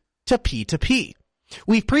instance to P2P?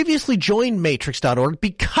 We've previously joined matrix.org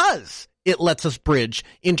because it lets us bridge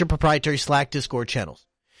into proprietary Slack Discord channels.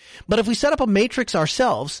 But if we set up a Matrix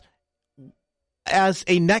ourselves as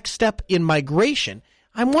a next step in migration,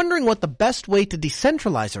 I'm wondering what the best way to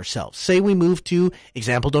decentralize ourselves. Say we move to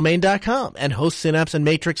exampledomain.com and host Synapse and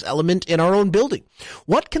Matrix element in our own building.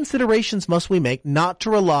 What considerations must we make not to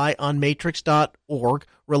rely on matrix.org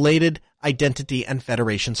related identity and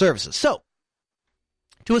federation services? So,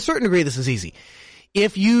 to a certain degree, this is easy.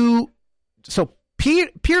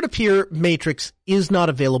 Peer-to-peer Matrix is not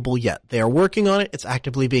available yet. They are working on it. It's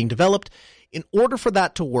actively being developed. In order for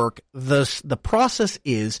that to work, the process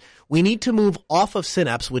is we need to move off of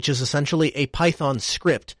Synapse, which is essentially a Python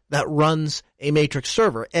script that runs a Matrix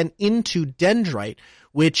server, and into Dendrite,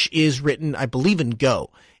 which is written, I believe, in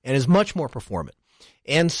Go, and is much more performant.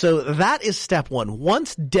 And so that is step one.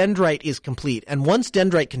 Once Dendrite is complete, and once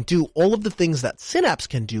Dendrite can do all of the things that Synapse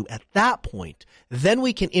can do at that point, then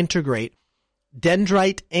we can integrate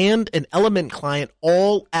Dendrite and an Element client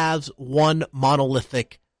all as one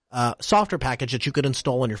monolithic software package that you could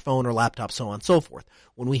install on your phone or laptop, so on and so forth.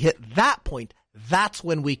 When we hit that point, that's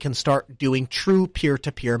when we can start doing true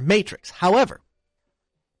peer-to-peer Matrix. However,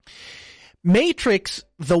 Matrix,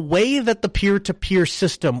 the way that the peer-to-peer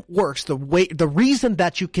system works, the reason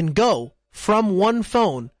that you can go from one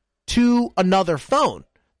phone to another phone,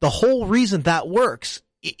 the whole reason that works,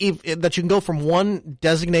 that you can go from one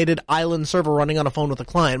designated island server running on a phone with a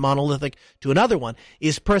client, monolithic, to another one,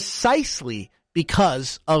 is precisely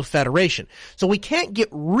because of federation. So we can't get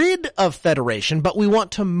rid of federation, but we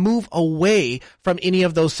want to move away from any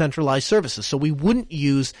of those centralized services. So we wouldn't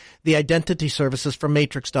use the identity services from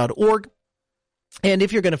matrix.org. And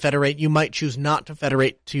if you're going to federate, you might choose not to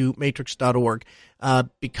federate to matrix.org,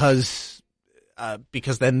 because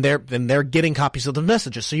then they're getting copies of the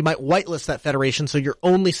messages. So you might whitelist that federation, so you're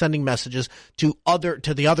only sending messages to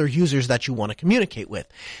the other users that you want to communicate with.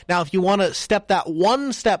 Now, if you want to step that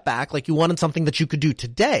one step back, like you wanted something that you could do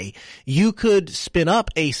today, you could spin up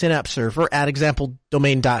a Synapse server at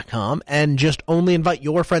exampledomain.com and just only invite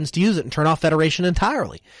your friends to use it and turn off federation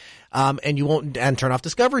entirely. And turn off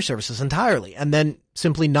discovery services entirely, and then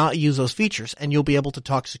simply not use those features, and you'll be able to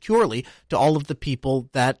talk securely to all of the people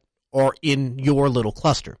that are in your little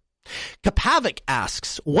cluster. Kapavik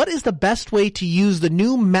asks, what is the best way to use the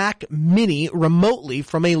new Mac Mini remotely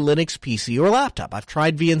from a Linux PC or laptop? I've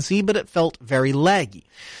tried VNC, but it felt very laggy.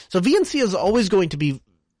 So VNC is always going to be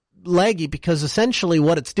laggy because essentially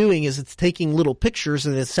what it's doing is it's taking little pictures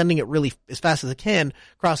and it's sending it really as fast as it can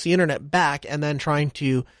across the internet back, and then trying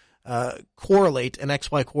to correlate an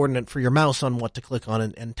XY coordinate for your mouse on what to click on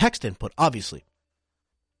and text input, obviously.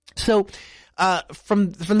 So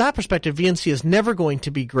from that perspective, VNC is never going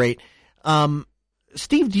to be great.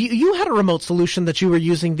 Steve, you had a remote solution that you were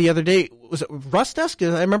using the other day. Was it RustDesk?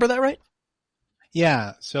 Did I remember that right?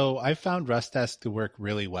 Yeah, so I found RustDesk to work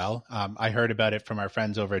really well. I heard about it from our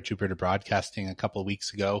friends over at Jupiter Broadcasting a couple of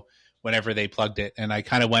weeks ago whenever they plugged it, and I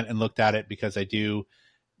kind of went and looked at it because I do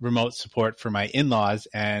remote support for my in-laws,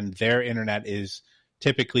 and their internet is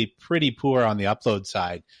typically pretty poor on the upload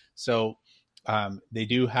side. So they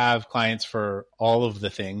do have clients for all of the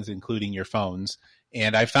things, including your phones.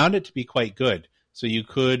 And I found it to be quite good. So you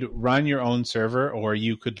could run your own server, or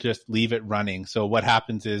you could just leave it running. So what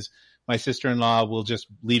happens is my sister-in-law will just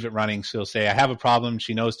leave it running. She'll say, I have a problem.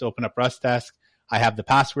 She knows to open up RustDesk. I have the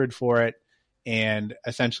password for it. And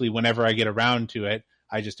essentially, whenever I get around to it,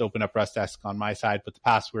 I just open up RustDesk on my side, put the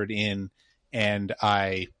password in, and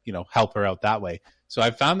I, help her out that way. So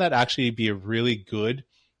I found that actually be a really good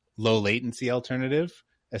low latency alternative,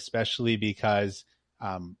 especially because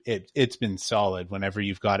it's been solid whenever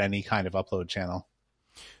you've got any kind of upload channel.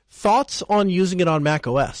 Thoughts on using it on Mac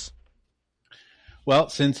OS? Well,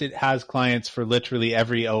 since it has clients for literally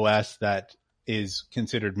every OS that is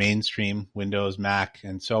considered mainstream, Windows, Mac,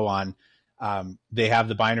 and so on, they have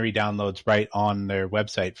the binary downloads right on their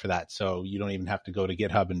website for that. So you don't even have to go to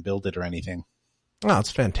GitHub and build it or anything. Oh,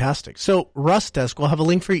 that's fantastic. So RustDesk, we'll have a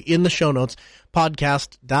link for you in the show notes,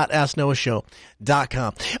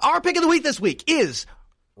 podcast.asknoahshow.com. Our pick of the week this week is,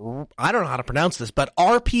 I don't know how to pronounce this, but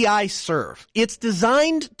RPI Serve. It's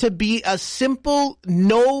designed to be a simple,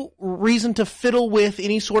 no reason to fiddle with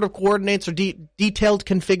any sort of coordinates or detailed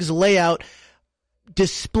configs layout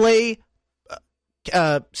display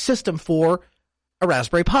system for a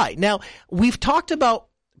Raspberry Pi. Now, we've talked about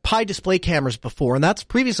Pi display cameras before, and that's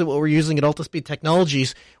previously what we're using at Altispeed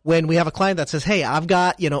Technologies when we have a client that says, hey, I've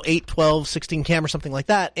got, 8, 12, 16 cameras, something like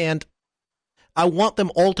that, and I want them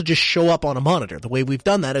all to just show up on a monitor. The way we've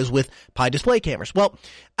done that is with Pi display cameras. Well,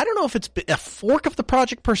 I don't know if it's a fork of the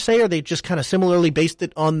project per se, or they just kind of similarly based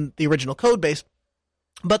it on the original code base,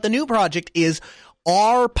 but the new project is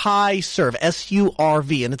RPi Serve,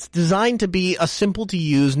 SURV, and it's designed to be a simple to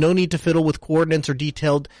use, no need to fiddle with coordinates or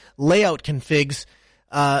detailed layout configs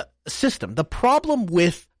system. The problem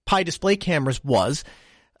with Pi display cameras was,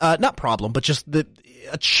 not problem, but just a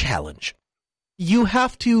challenge. You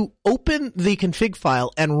have to open the config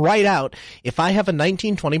file and write out, if I have a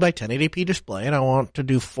 1920 by 1080p display and I want to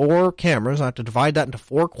do 4 cameras, I have to divide that into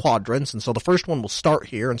 4 quadrants, and so the first one will start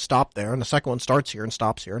here and stop there, and the second one starts here and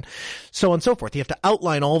stops here, and so on and so forth. You have to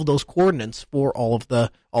outline all of those coordinates for all of the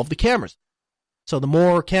cameras. So the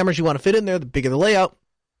more cameras you want to fit in there, the bigger the layout,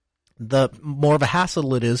 the more of a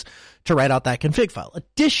hassle it is to write out that config file.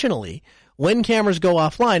 Additionally, when cameras go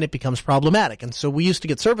offline, it becomes problematic. And so we used to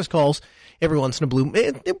get service calls every once in a blue.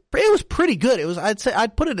 It was pretty good.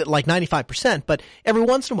 I'd put it at like 95%, but every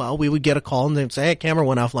once in a while we would get a call and they'd say, hey, camera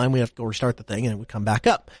went offline. We have to go restart the thing, and it would come back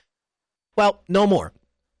up. Well, no more.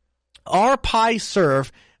 RPi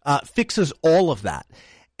Serve fixes all of that.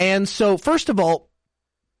 And so first of all,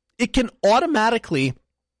 it can automatically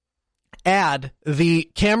add the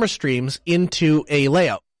camera streams into a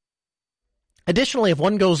layout. Additionally, if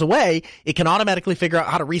one goes away, it can automatically figure out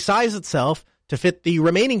how to resize itself to fit the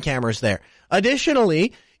remaining cameras there.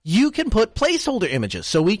 Additionally, you can put placeholder images.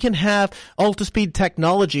 So we can have Altispeed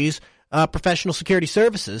Technologies professional security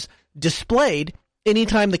services displayed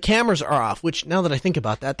anytime the cameras are off, which now that I think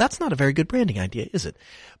about that, that's not a very good branding idea, is it?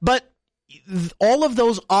 But all of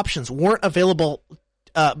those options weren't available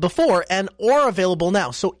before and are available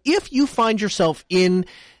now. So if you find yourself in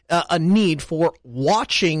a need for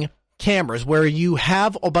watching cameras where you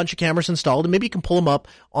have a bunch of cameras installed, and maybe you can pull them up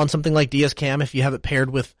on something like DSCam if you have it paired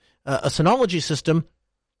with a Synology system.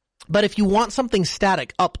 But if you want something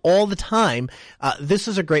static up all the time, this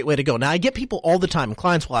is a great way to go. Now, I get people all the time,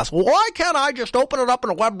 clients will ask, well, why can't I just open it up in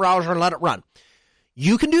a web browser and let it run?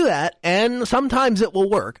 You can do that, and sometimes it will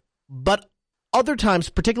work, but other times,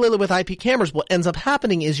 particularly with IP cameras, what ends up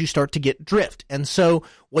happening is you start to get drift. And so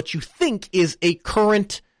what you think is a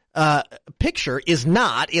current picture is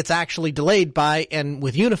not. It's actually delayed by, and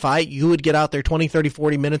with UniFi, you would get out there 20, 30,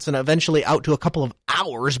 40 minutes and eventually out to a couple of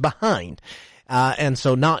hours behind. And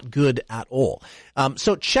so not good at all.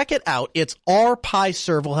 So check it out. It's RPi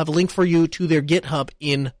Serve. We'll have a link for you to their GitHub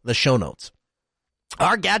in the show notes.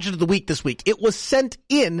 Our gadget of the week this week, it was sent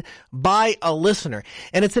in by a listener,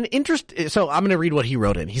 and it's an so I'm going to read what he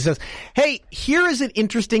wrote in. He says, hey, here is an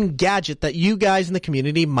interesting gadget that you guys in the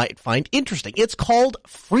community might find interesting. It's called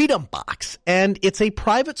FreedomBox, and it's a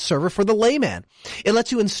private server for the layman. It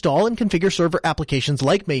lets you install and configure server applications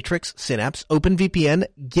like Matrix, Synapse, OpenVPN,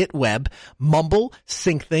 GitWeb, Mumble,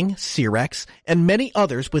 SyncThing, Sirex, and many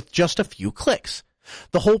others with just a few clicks.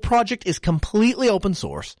 The whole project is completely open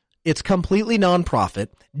source. It's completely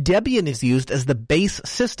non-profit. Debian is used as the base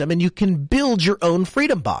system, and you can build your own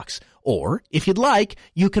FreedomBox. Or, if you'd like,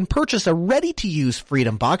 you can purchase a ready-to-use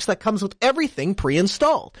FreedomBox that comes with everything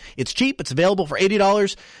pre-installed. It's cheap. It's available for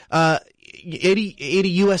 $80,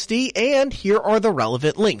 80 USD, and here are the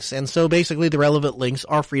relevant links. And so basically the relevant links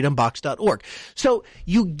are freedombox.org. So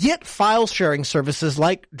you get file sharing services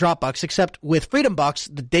like Dropbox, except with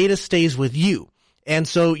FreedomBox, the data stays with you. And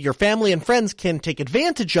so your family and friends can take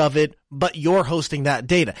advantage of it, but you're hosting that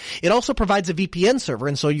data. It also provides a VPN server,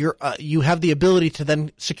 and so you have the ability to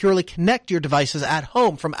then securely connect your devices at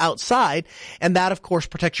home from outside, and that, of course,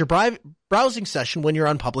 protects your browsing session when you're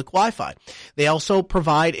on public Wi-Fi. They also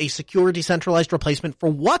provide a secure decentralized replacement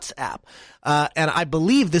for WhatsApp. And I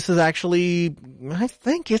believe this is actually, I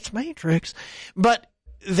think it's Matrix, but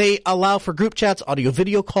they allow for group chats, audio,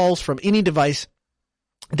 video calls from any device.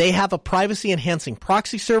 They have a privacy-enhancing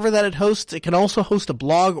proxy server that it hosts. It can also host a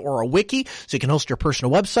blog or a wiki, so you can host your personal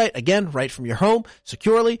website, again, right from your home,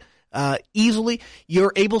 securely, easily.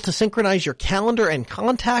 You're able to synchronize your calendar and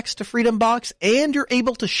contacts to FreedomBox, and you're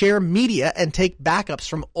able to share media and take backups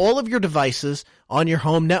from all of your devices on your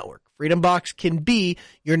home network. FreedomBox can be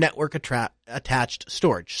your network attached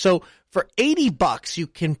storage. So for $80, you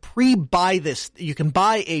can pre-buy this. You can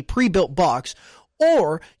buy a pre-built box,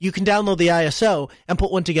 or you can download the ISO and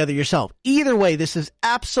put one together yourself. Either way, this is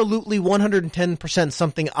absolutely 110%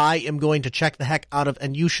 something I am going to check the heck out of,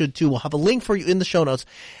 and you should too. We'll have a link for you in the show notes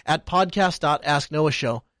at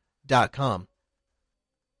podcast.asknoahshow.com.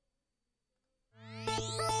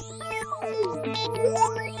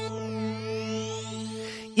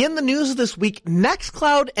 In the news this week,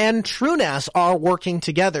 Nextcloud and TrueNAS are working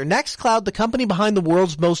together. Nextcloud, the company behind the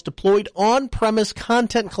world's most deployed on-premise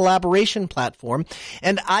content collaboration platform,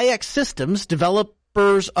 and IX Systems,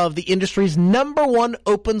 developers of the industry's #1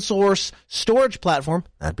 open source storage platform,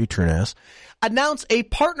 that'd be TrueNAS, announced a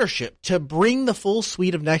partnership to bring the full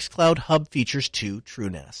suite of Nextcloud Hub features to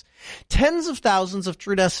TrueNAS. Tens of thousands of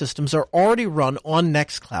TrueNAS systems are already run on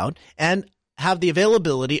Nextcloud and have the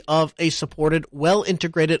availability of a supported,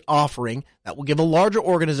 well-integrated offering that will give a larger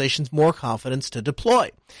organizations more confidence to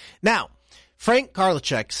deploy. Now, Frank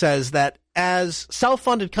Karlachek says that as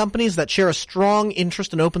self-funded companies that share a strong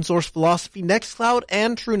interest in open source philosophy, Nextcloud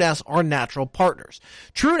and TrueNAS are natural partners.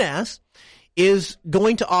 TrueNAS is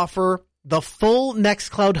going to offer the full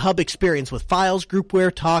Nextcloud Hub experience with files,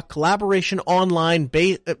 groupware, talk, collaboration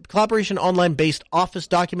online-based Office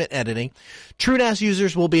document editing. TrueNAS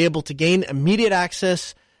users will be able to gain immediate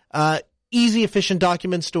access, easy, efficient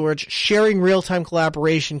document storage, sharing real-time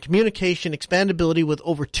collaboration, communication, expandability with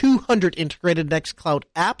over 200 integrated Nextcloud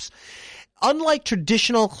apps. Unlike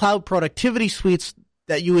traditional cloud productivity suites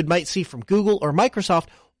that you might see from Google or Microsoft,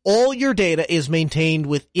 all your data is maintained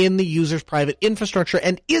within the user's private infrastructure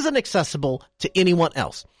and isn't accessible to anyone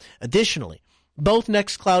else. Additionally, both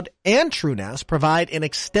Nextcloud and TrueNAS provide an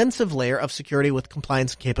extensive layer of security with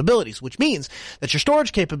compliance capabilities, which means that your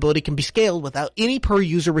storage capability can be scaled without any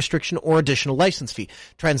per-user restriction or additional license fee.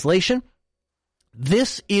 Translation: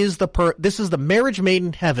 This is the marriage made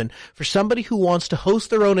in heaven for somebody who wants to host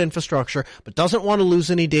their own infrastructure but doesn't want to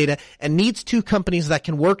lose any data and needs two companies that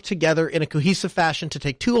can work together in a cohesive fashion to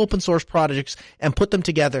take two open source projects and put them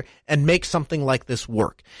together and make something like this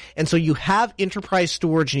work. And so you have enterprise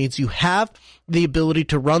storage needs. You have the ability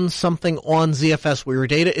to run something on ZFS where your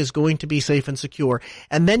data is going to be safe and secure.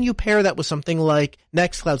 And then you pair that with something like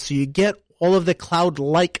Nextcloud, so you get all of the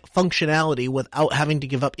cloud-like functionality without having to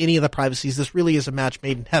give up any of the privacies. This really is a match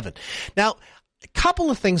made in heaven. Now, a couple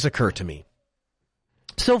of things occur to me.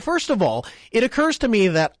 So first of all, it occurs to me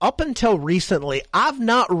that up until recently, I've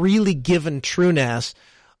not really given TrueNAS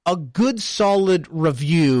a good solid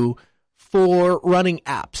review for running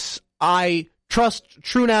apps. I trust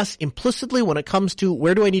TrueNAS implicitly when it comes to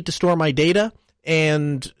where do I need to store my data,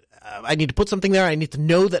 and I need to put something there. I need to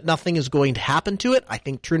know that nothing is going to happen to it. I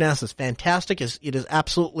think TrueNAS is fantastic. It is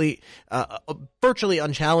absolutely virtually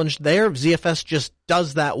unchallenged there. ZFS just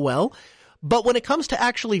does that well. But when it comes to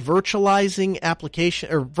actually virtualizing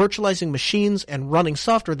application or virtualizing machines and running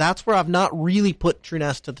software, that's where I've not really put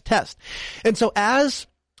TrueNAS to the test. And so as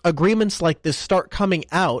agreements like this start coming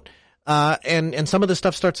out, and some of this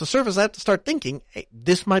stuff starts to surface, I have to start thinking, hey,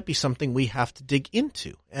 this might be something we have to dig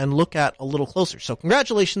into and look at a little closer. So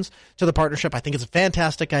congratulations to the partnership. I think it's a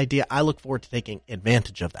fantastic idea. I look forward to taking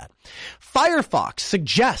advantage of that. Firefox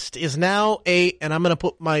Suggest is now and I'm going to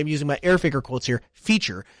put using my air figure quotes here,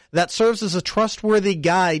 feature that serves as a trustworthy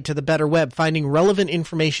guide to the better web, finding relevant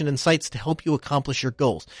information and sites to help you accomplish your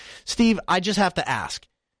goals. Steve, I just have to ask,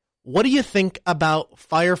 what do you think about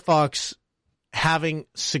Firefox having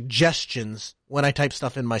suggestions when I type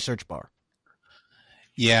stuff in my search bar?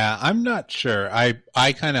 Yeah, I'm not sure. I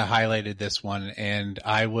kind of highlighted this one, and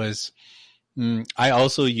I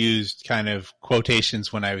also used kind of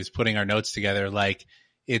quotations when I was putting our notes together, like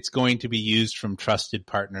it's going to be used from trusted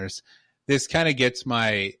partners. This kind of gets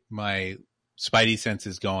my spidey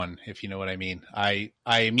senses going, if you know what I mean. I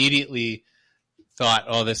immediately thought,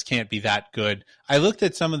 oh, this can't be that good. I looked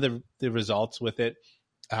at some of the results with it.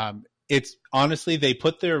 it's honestly, they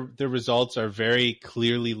put their results are very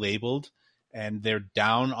clearly labeled, and they're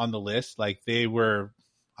down on the list. Like they were,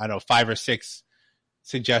 I don't know, 5 or 6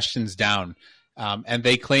 suggestions down. And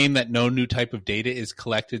they claim that no new type of data is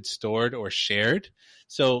collected, stored, or shared.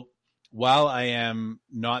 So while I am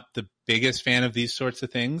not the biggest fan of these sorts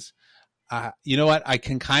of things, you know what? I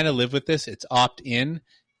can kind of live with this. It's opt-in.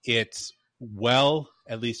 It's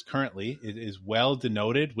at least currently, it is well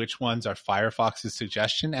denoted which ones are Firefox's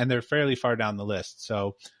suggestion, and they're fairly far down the list.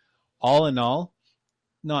 So all in all,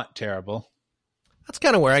 not terrible. That's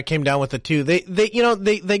kind of where I came down with it too.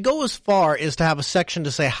 They go as far as to have a section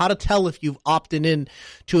to say how to tell if you've opted in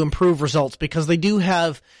to improve results, because they do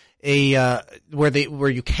have a where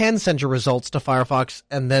you can send your results to Firefox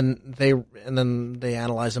and then they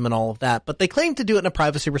analyze them and all of that. But they claim to do it in a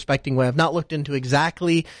privacy respecting way. I've not looked into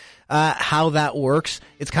exactly how that works.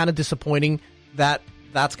 It's kind of disappointing that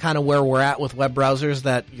that's kind of where we're at with web browsers,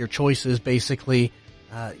 that your choice is basically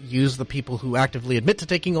use the people who actively admit to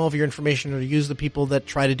taking all of your information, or use the people that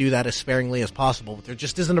try to do that as sparingly as possible. But there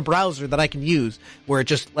just isn't a browser that I can use where it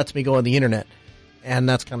just lets me go on the internet. And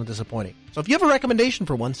that's kind of disappointing. So if you have a recommendation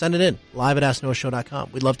for one, send it in.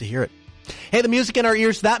 live@asknoahshow.com. We'd love to hear it. Hey, the music in our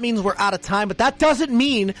ears, that means we're out of time, but that doesn't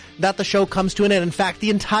mean that the show comes to an end. In fact,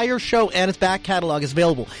 the entire show and its back catalog is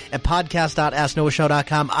available at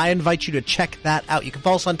podcast.asknoahshow.com. I invite you to check that out. You can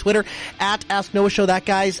follow us on Twitter at AskNoahShow. That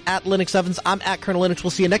guy's at Linux Evans. I'm at Colonel Linux.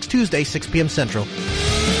 We'll see you next Tuesday, 6 p.m. Central.